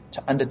entities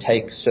to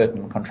undertake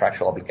certain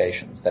contractual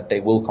obligations, that they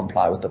will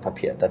comply with the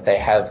POPIA, that they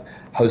have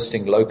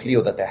hosting locally,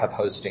 or that they have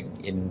hosting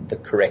in the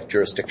correct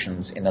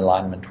jurisdictions in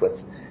alignment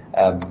with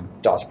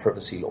data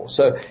privacy law.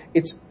 So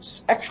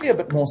it's actually a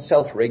bit more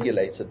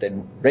self-regulated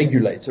than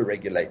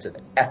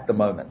regulator-regulated at the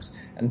moment,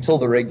 until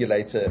the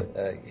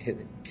regulator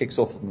kicks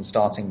off in the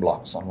starting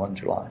blocks on 1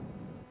 July.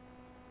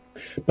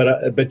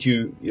 But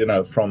you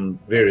know, from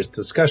various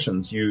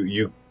discussions,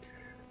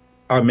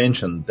 I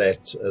mentioned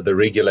that the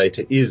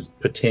regulator is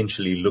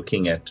potentially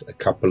looking at a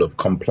couple of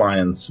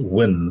compliance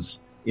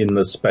wins in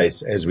this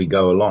space as we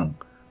go along.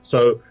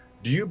 So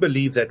do you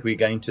believe that we're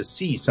going to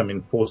see some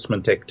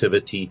enforcement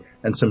activity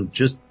and some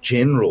just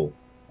general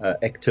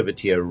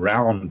activity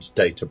around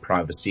data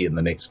privacy in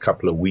the next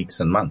couple of weeks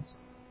and months?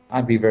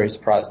 I'd be very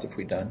surprised if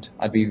we don't.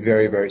 I'd be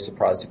very, very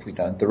surprised if we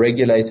don't. The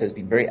regulator has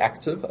been very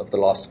active over the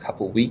last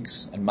couple of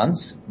weeks and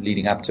months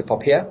leading up to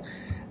POPIA.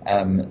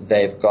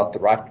 They've got the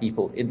right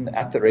people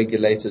at the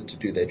regulator to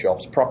do their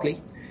jobs properly.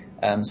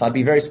 So I'd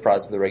be very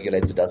surprised if the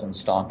regulator doesn't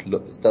start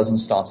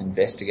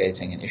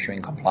investigating and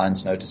issuing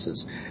compliance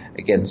notices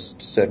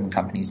against certain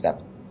companies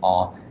that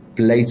are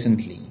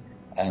blatantly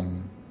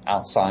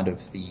outside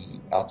of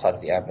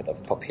the ambit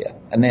of POPIA,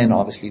 and then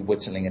obviously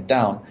whittling it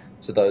down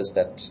to those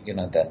that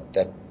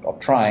are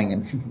trying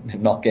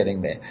and not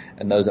getting there,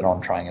 and those that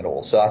aren't trying at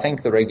all. So I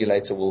think the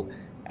regulator will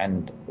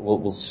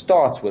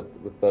start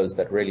with those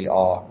that really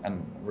are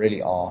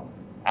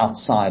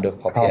outside of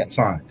POPIA,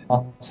 Yeah.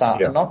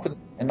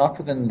 and not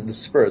within the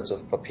spirit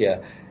of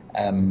POPIA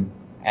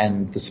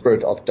and the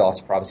spirit of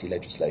data privacy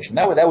legislation.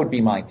 That would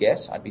be my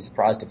guess. I'd be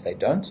surprised if they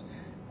don't,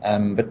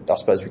 but I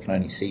suppose we can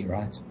only see,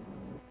 right?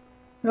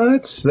 No,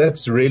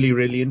 that's really,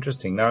 really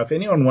interesting. Now, if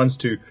anyone wants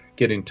to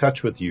get in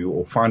touch with you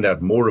or find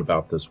out more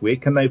about this, where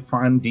can they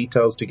find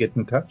details to get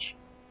in touch?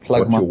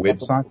 What's your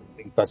website?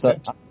 Things like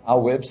that. Our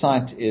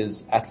website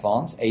is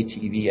advance.tech,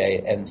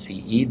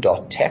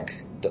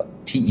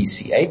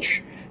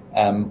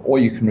 or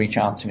you can reach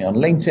out to me on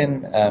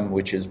LinkedIn,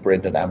 which is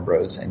Brendan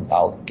Ambrose, and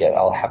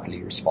I'll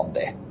happily respond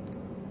there.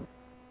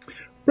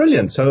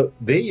 Brilliant. So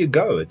there you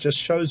go. It just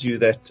shows you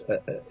that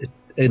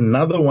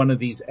another one of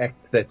these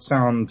acts that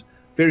sound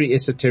very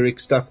esoteric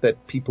stuff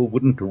that people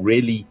wouldn't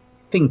really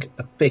think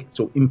affects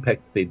or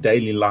impacts their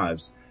daily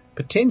lives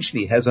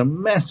potentially has a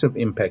massive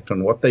impact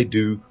on what they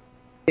do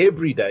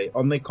every day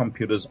on their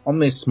computers, on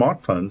their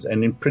smartphones,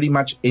 and in pretty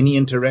much any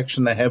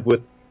interaction they have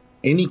with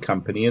any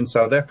company in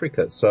South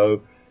Africa.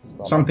 So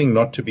something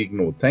not to be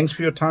ignored. Thanks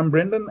for your time,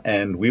 Brendan,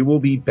 and we will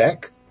be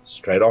back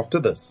straight after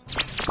this.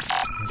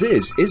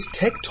 This is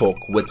Tech Talk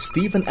with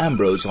Stephen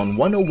Ambrose on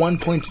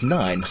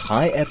 101.9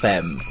 High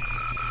FM.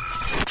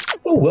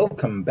 Well,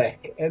 welcome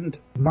back. And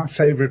my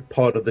favorite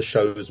part of the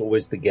show is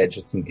always the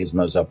gadgets and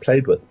gizmos I've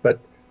played with. But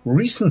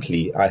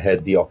recently I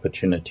had the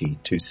opportunity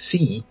to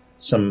see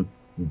some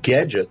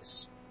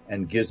gadgets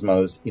and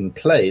gizmos in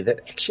play that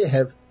actually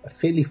have a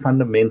fairly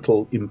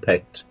fundamental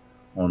impact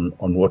on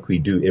what we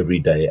do every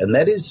day. And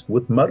that is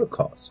with motor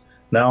cars.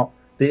 Now,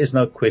 there is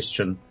no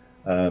question,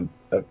 a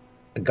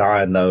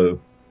guy I know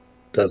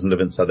doesn't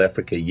live in South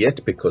Africa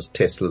yet because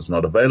Tesla's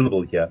not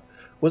available here,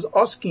 was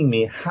asking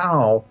me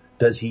how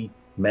does he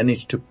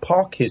manage to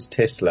park his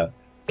Tesla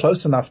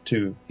close enough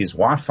to his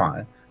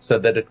Wi-Fi so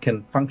that it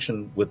can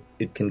function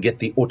it can get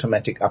the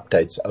automatic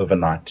updates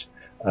overnight,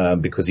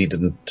 because he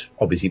didn't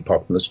obviously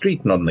park in the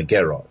street, not in the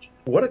garage.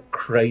 What a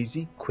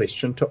crazy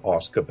question to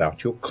ask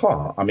about your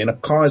car. I mean, a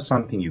car is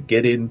something you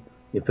get in.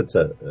 If it's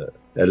a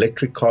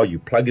electric car, you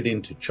plug it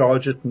in to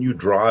charge it and you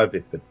drive.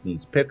 If it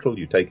needs petrol,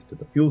 you take it to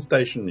the fuel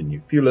station and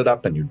you fuel it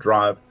up and you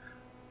drive.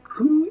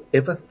 Who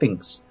ever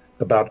thinks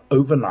about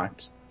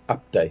overnight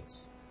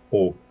updates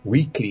or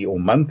weekly or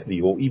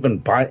monthly or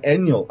even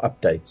biannual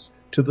updates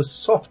to the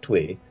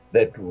software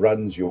that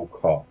runs your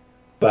car?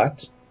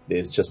 But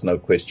there's just no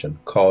question.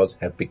 Cars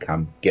have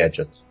become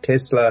gadgets.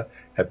 Tesla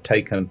have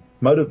taken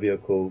motor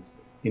vehicles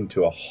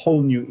into a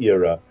whole new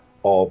era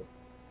of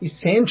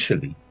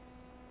essentially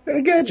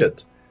a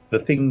gadget. The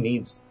thing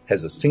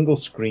has a single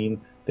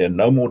screen. There are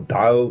no more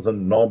dials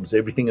and knobs.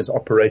 Everything is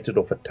operated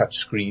off a touch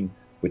screen,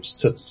 which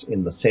sits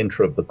in the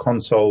center of the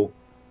console.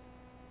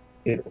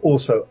 It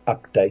also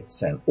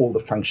updates and all the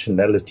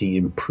functionality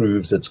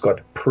improves. It's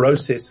got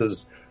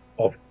processors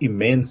of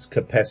immense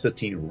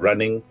capacity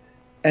running.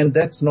 And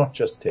that's not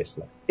just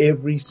Tesla.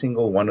 Every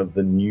single one of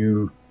the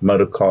new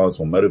motor cars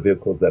or motor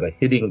vehicles that are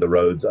hitting the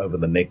roads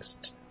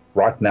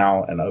right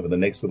now and over the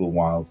next little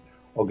whiles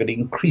are going to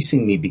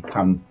increasingly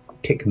become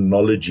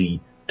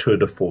technology tour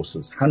de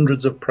forces.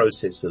 Hundreds of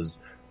processors,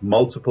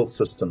 multiple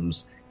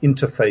systems,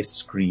 interface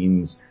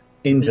screens,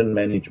 engine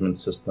management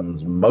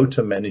systems,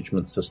 motor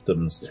management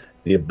systems,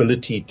 the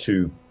ability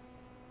to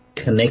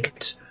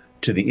connect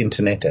to the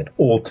internet at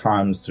all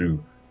times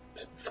through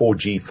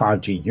 4G,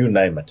 5G, you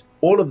name it.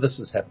 All of this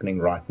is happening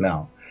right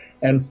now.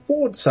 And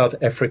Ford South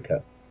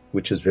Africa,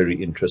 which is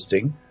very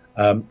interesting,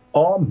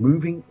 are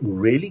moving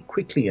really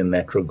quickly in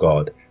that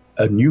regard.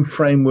 A new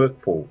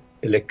framework for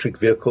electric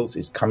vehicles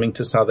is coming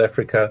to South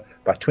Africa.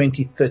 By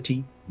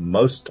 2030,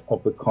 most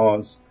of the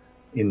cars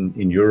in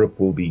Europe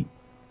will be,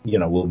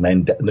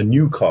 the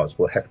new cars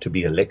will have to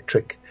be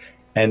electric.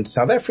 And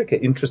South Africa,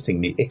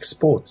 interestingly,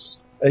 exports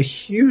a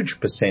huge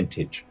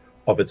percentage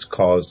of its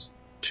cars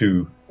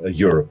to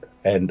Europe.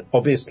 And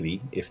obviously,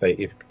 if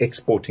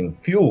exporting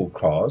fuel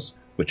cars,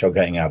 which are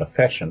going out of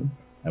fashion,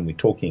 and we're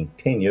talking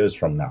 10 years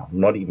from now,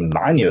 not even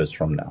 9 years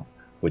from now,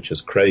 which is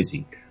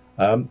crazy,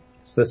 so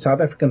the South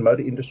African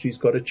motor industry's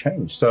got to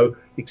change. So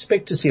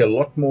expect to see a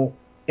lot more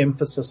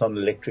emphasis on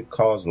electric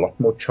cars, a lot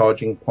more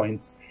charging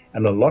points,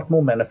 and a lot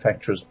more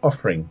manufacturers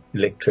offering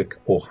electric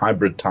or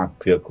hybrid type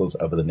vehicles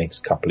over the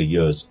next couple of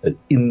years,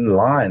 in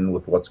line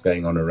with what's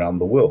going on around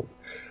the world.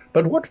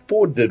 But what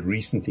Ford did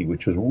recently,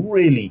 which was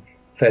really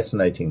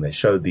fascinating, they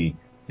showed the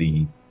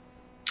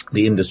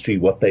the industry,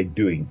 what they're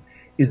doing,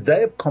 is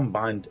they have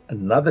combined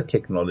another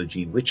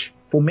technology which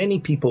for many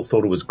people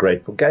thought it was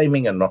great for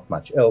gaming and not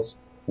much else,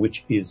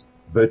 which is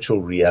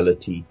virtual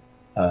reality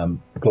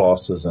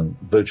glasses and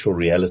virtual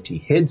reality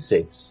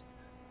headsets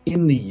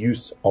in the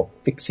use of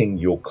fixing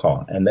your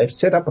car. And they've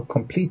set up a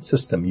complete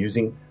system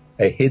using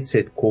a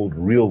headset called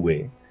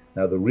RealWear.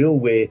 Now, the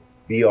RealWear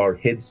VR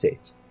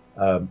headset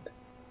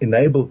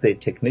enables their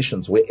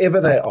technicians, wherever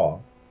they are,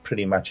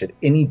 pretty much at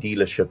any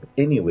dealership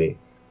anywhere,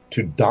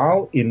 to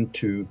dial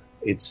into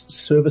its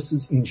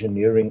services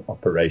engineering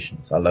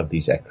operations. I love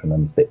these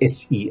acronyms, the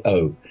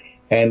SEO.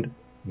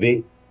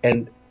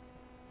 And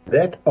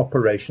that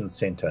operations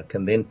center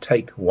can then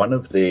take one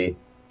of their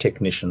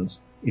technicians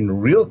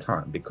in real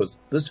time, because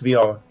this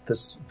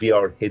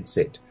VR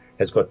headset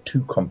has got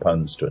two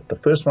components to it. The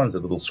first one's a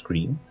little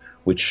screen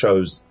which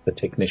shows the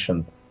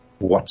technician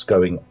what's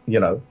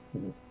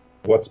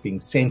what's being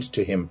sent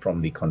to him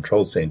from the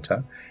control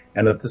center,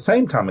 and at the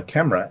same time a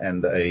camera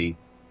and a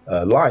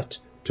light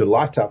to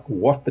light up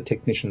what the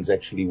technician's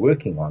actually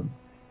working on.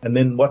 And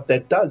then what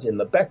that does in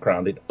the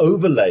background, it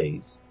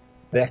overlays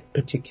that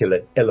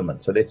particular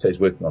element. So let's say he's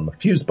working on the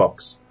fuse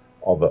box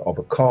of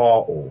a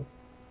car, or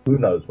who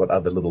knows what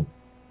other little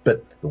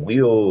bit, the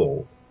wheel,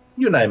 or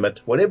you name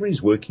it, whatever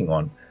he's working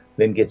on,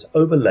 then gets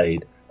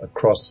overlaid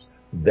across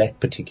that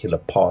particular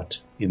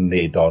part in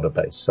their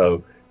database.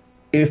 So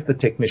if the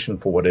technician,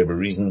 for whatever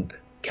reason,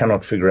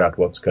 cannot figure out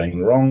what's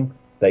going wrong,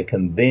 they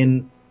can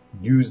then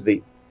use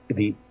the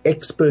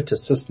expert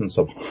assistance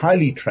of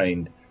highly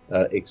trained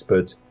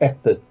experts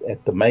at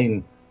the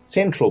main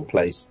central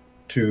place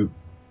to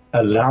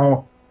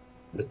allow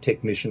the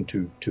technician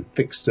to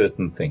fix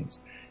certain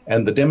things.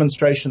 And the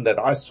demonstration that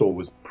I saw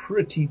was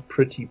pretty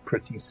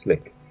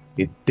slick.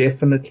 It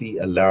definitely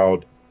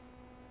allowed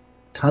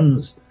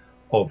tons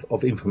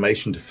of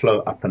information to flow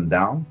up and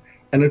down,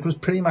 and it was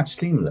pretty much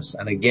seamless.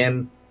 And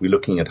again, we're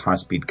looking at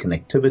high-speed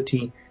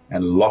connectivity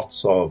and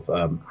lots of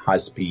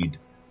high-speed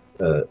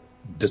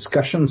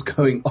discussions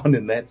going on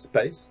in that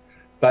space.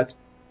 But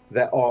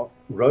they are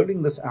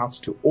rolling this out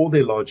to all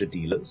their larger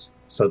dealers.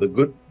 So the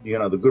good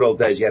old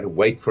days, you had to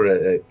wait for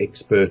an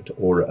expert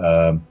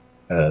or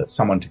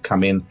someone to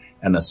come in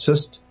and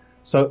assist.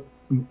 So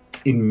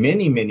in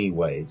many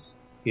ways,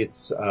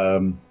 it's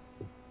going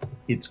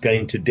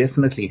to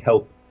definitely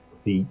help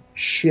the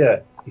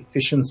sheer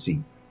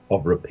efficiency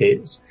of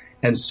repairs,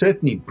 and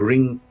certainly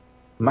bring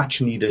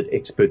much needed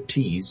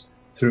expertise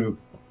through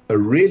a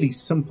really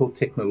simple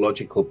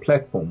technological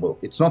platform. Well,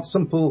 it's not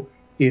simple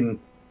in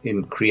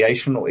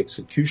creation or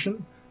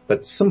execution,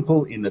 but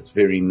simple in its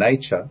very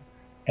nature,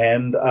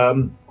 and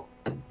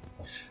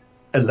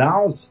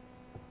allows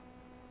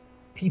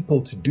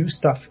people to do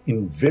stuff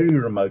in very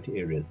remote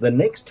areas. The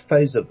next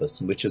phase of this,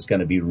 which is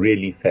going to be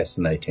really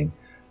fascinating,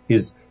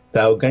 is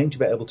they're going to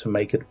be able to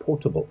make it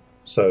portable.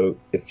 So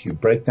if you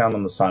break down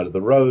on the side of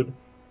the road,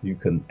 you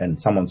can,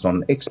 and someone's not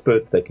an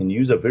expert, they can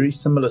use a very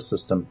similar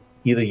system,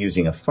 either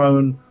using a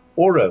phone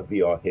or a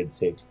VR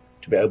headset,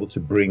 to be able to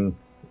bring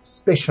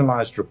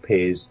specialized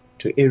repairs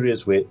to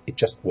areas where it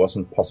just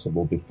wasn't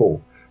possible before.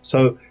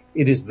 So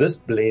it is this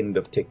blend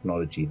of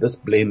technology, this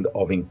blend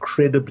of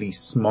incredibly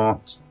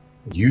smart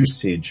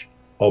usage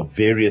of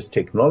various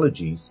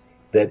technologies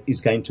that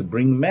is going to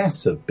bring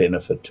massive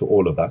benefit to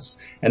all of us,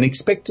 and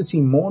expect to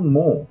see more and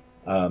more.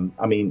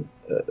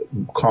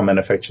 Car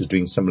manufacturers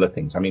doing similar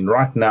things. I mean,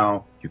 right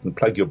now you can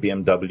plug your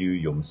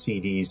BMW, your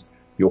Mercedes,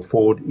 your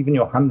Ford, even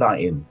your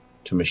Hyundai in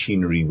to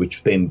machinery,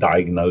 which then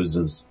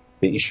diagnoses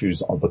the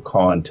issues of the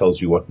car and tells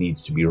you what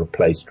needs to be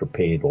replaced,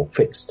 repaired, or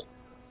fixed.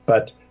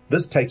 But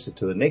this takes it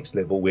to the next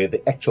level, where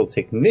the actual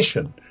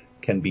technician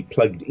can be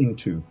plugged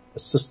into a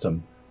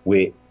system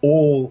where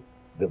all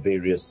the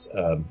various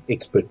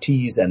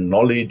expertise and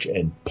knowledge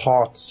and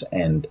parts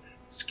and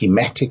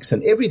schematics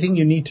and everything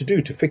you need to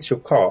do to fix your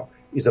car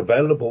is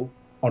available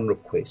on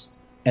request,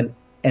 and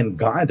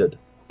guided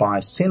by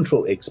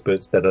central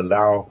experts that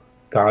allow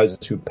guys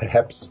who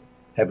perhaps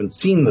haven't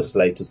seen this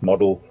latest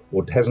model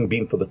or hasn't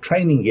been for the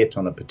training yet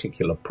on a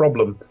particular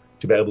problem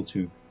to be able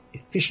to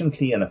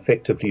efficiently and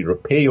effectively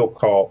repair your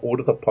car,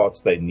 order the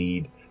parts they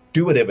need,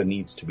 do whatever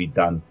needs to be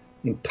done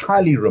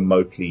entirely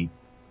remotely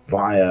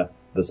via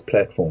this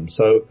platform.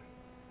 So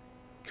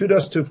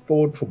kudos to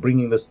Ford for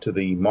bringing this to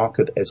the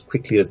market as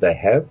quickly as they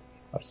have.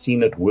 I've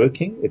seen it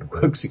working. It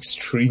works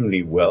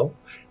extremely well.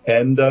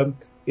 And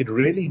it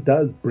really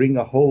does bring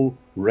a whole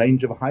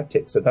range of high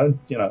tech. So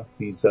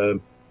these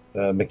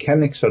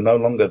mechanics are no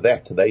longer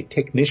that. They're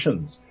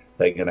technicians.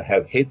 They're going to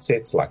have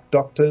headsets like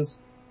doctors.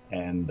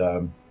 And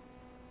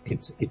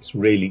it's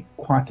really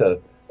quite a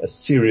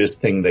serious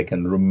thing. They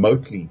can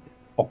remotely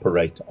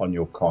operate on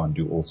your car and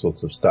do all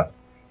sorts of stuff.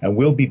 And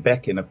we'll be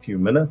back in a few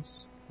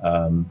minutes,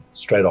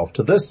 straight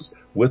after this,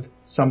 with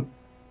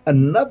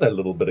another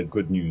little bit of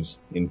good news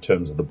in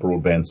terms of the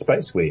broadband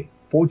space, where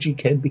 4G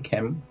can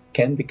become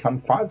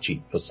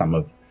 5G for some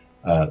of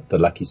the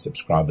lucky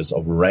subscribers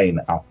of Rain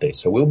out there.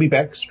 So we'll be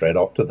back straight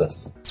after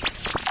this.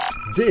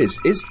 This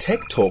is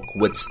Tech Talk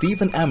with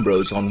Stephen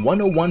Ambrose on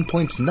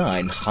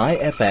 101.9 High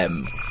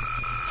FM.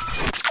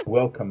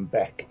 welcome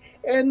back.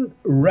 And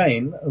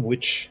Rain,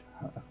 which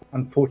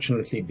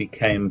unfortunately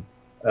became,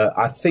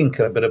 I think,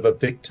 a bit of a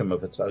victim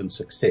of its own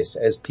success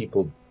as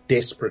people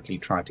desperately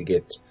try to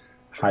get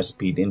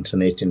high-speed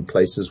internet in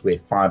places where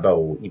fiber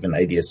or even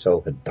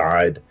ADSL had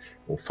died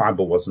or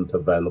fiber wasn't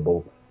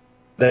available.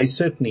 They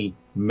certainly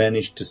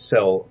managed to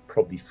sell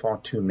probably far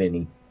too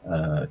many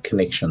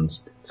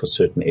connections for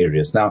certain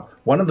areas. Now,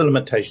 one of the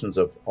limitations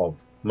of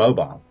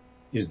mobile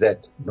is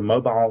that the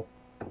mobile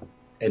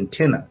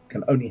antenna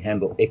can only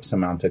handle X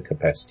amount of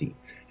capacity.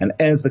 And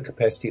as the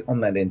capacity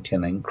on that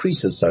antenna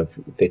increases, so if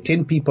there are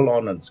 10 people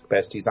on and its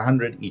capacity is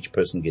 100, each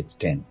person gets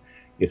 10.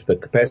 If the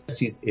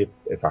capacity,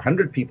 if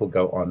 100 people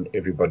go on,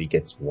 everybody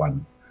gets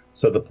 1.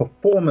 So the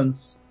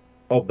performance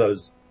of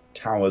those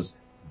towers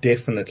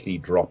definitely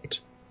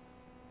dropped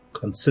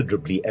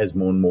considerably as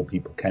more and more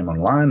people came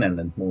online and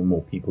then more and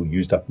more people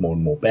used up more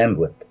and more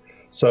bandwidth.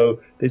 So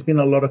there's been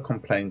a lot of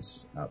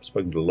complaints. I've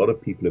spoken to a lot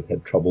of people who've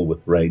had trouble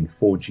with Rain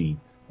 4G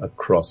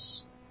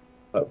across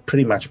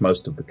pretty much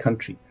most of the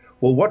country.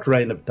 Well, what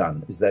Rain have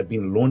done is they've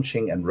been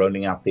launching and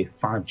rolling out their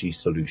 5G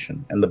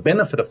solution. And the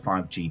benefit of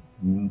 5G,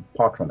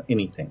 apart from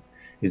anything,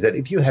 is that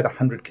if you had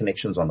 100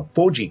 connections on a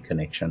 4G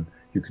connection,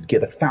 you could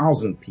get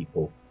 1,000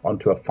 people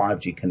onto a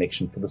 5G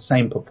connection for the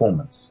same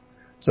performance.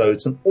 So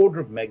it's an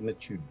order of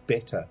magnitude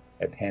better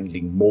at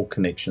handling more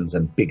connections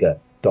and bigger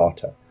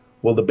data.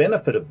 Well, the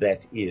benefit of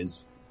that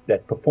is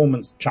that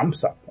performance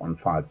jumps up on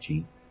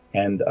 5G.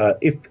 And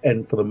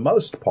for the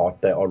most part,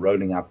 they are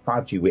rolling out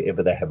 5G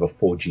wherever they have a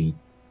 4G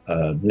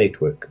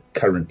network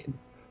currently.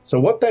 So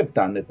what they've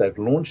done is they've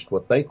launched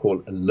what they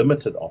call a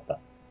limited offer.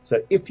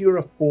 So if you're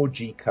a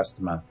 4G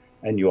customer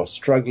and you're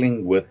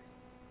struggling with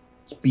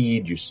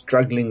speed, you're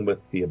struggling with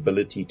the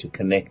ability to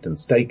connect and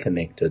stay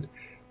connected,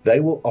 they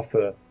will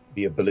offer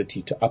the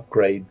ability to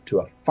upgrade to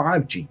a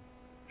 5G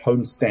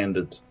home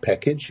standard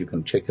package. You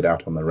can check it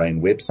out on the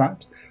Rain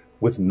website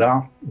with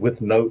no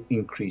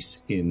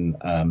increase in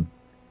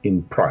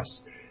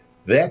price.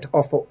 That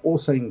offer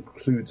also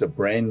includes a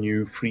brand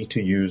new free to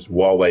use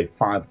Huawei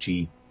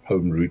 5G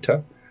home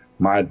router.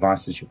 My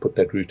advice is you put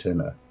that router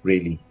in a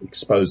really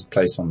exposed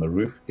place on the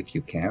roof if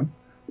you can,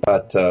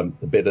 but the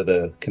better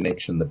the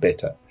connection, the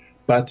better.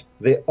 But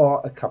there are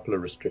a couple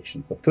of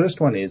restrictions. The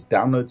first one is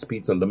download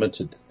speeds are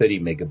limited to 30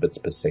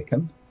 megabits per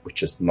second,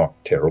 which is not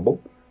terrible.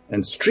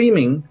 And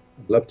streaming,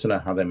 I'd love to know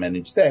how they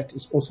manage that,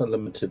 is also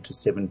limited to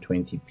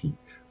 720p,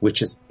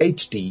 which is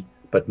HD,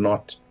 but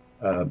not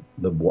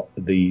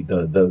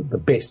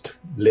the best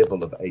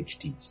level of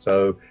HD.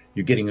 So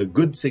you're getting a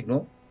good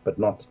signal, but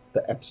not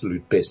the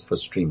absolute best for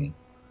streaming.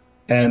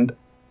 And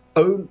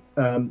if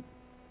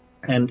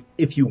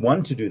you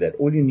want to do that,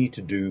 all you need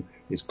to do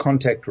is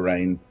contact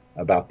Rain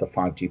about the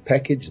 5G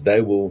package.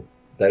 They will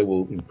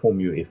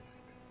inform you if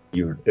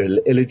you're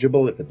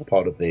eligible, if it's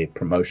part of their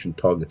promotion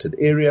targeted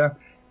area,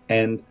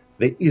 and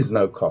there is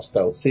no cost.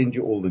 They'll send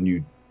you all the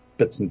new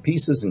bits and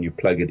pieces and you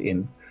plug it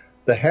in.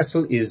 The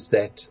hassle is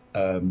that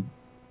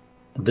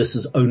this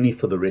is only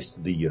for the rest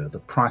of the year. The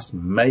price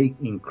may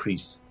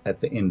increase at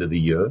the end of the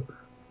year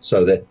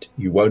so that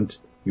you won't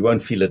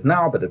feel it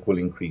now, but it will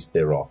increase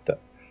thereafter.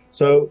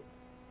 So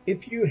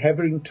if you're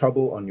having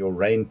trouble on your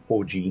Rain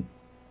 4G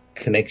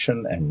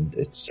connection and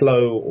it's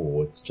slow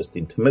or it's just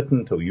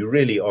intermittent or you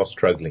really are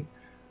struggling,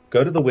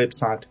 go to the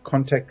website,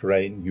 contact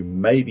Rain. You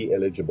may be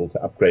eligible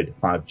to upgrade to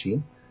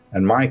 5G.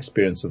 And my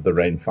experience of the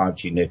Rain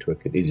 5G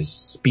network, it is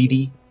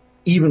speedy,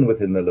 even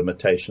within the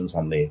limitations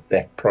on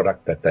that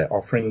product that they're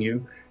offering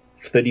you.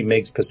 30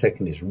 megs per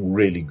second is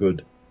really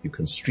good. You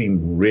can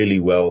stream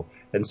really well.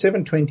 And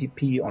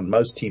 720p on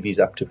most TVs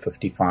up to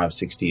 55,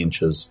 60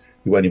 inches,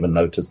 you won't even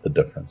notice the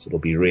difference. It'll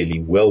be really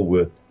well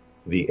worth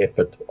the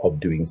effort of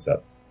doing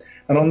so.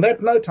 And on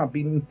that note, I've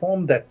been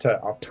informed that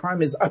our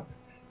time is up.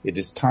 It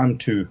is time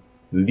to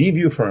leave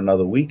you for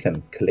another week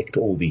and collect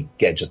all the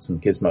gadgets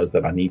and gizmos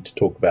that I need to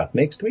talk about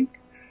next week.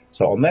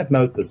 So on that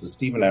note, this is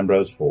Stephen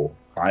Ambrose for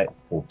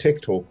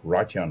Tech Talk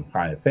right here on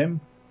High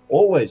FM.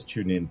 Always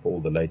tune in for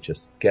all the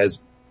latest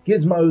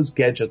gizmos,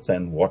 gadgets,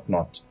 and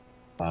whatnot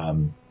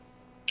on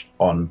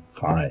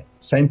High.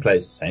 Same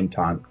place, same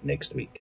time next week.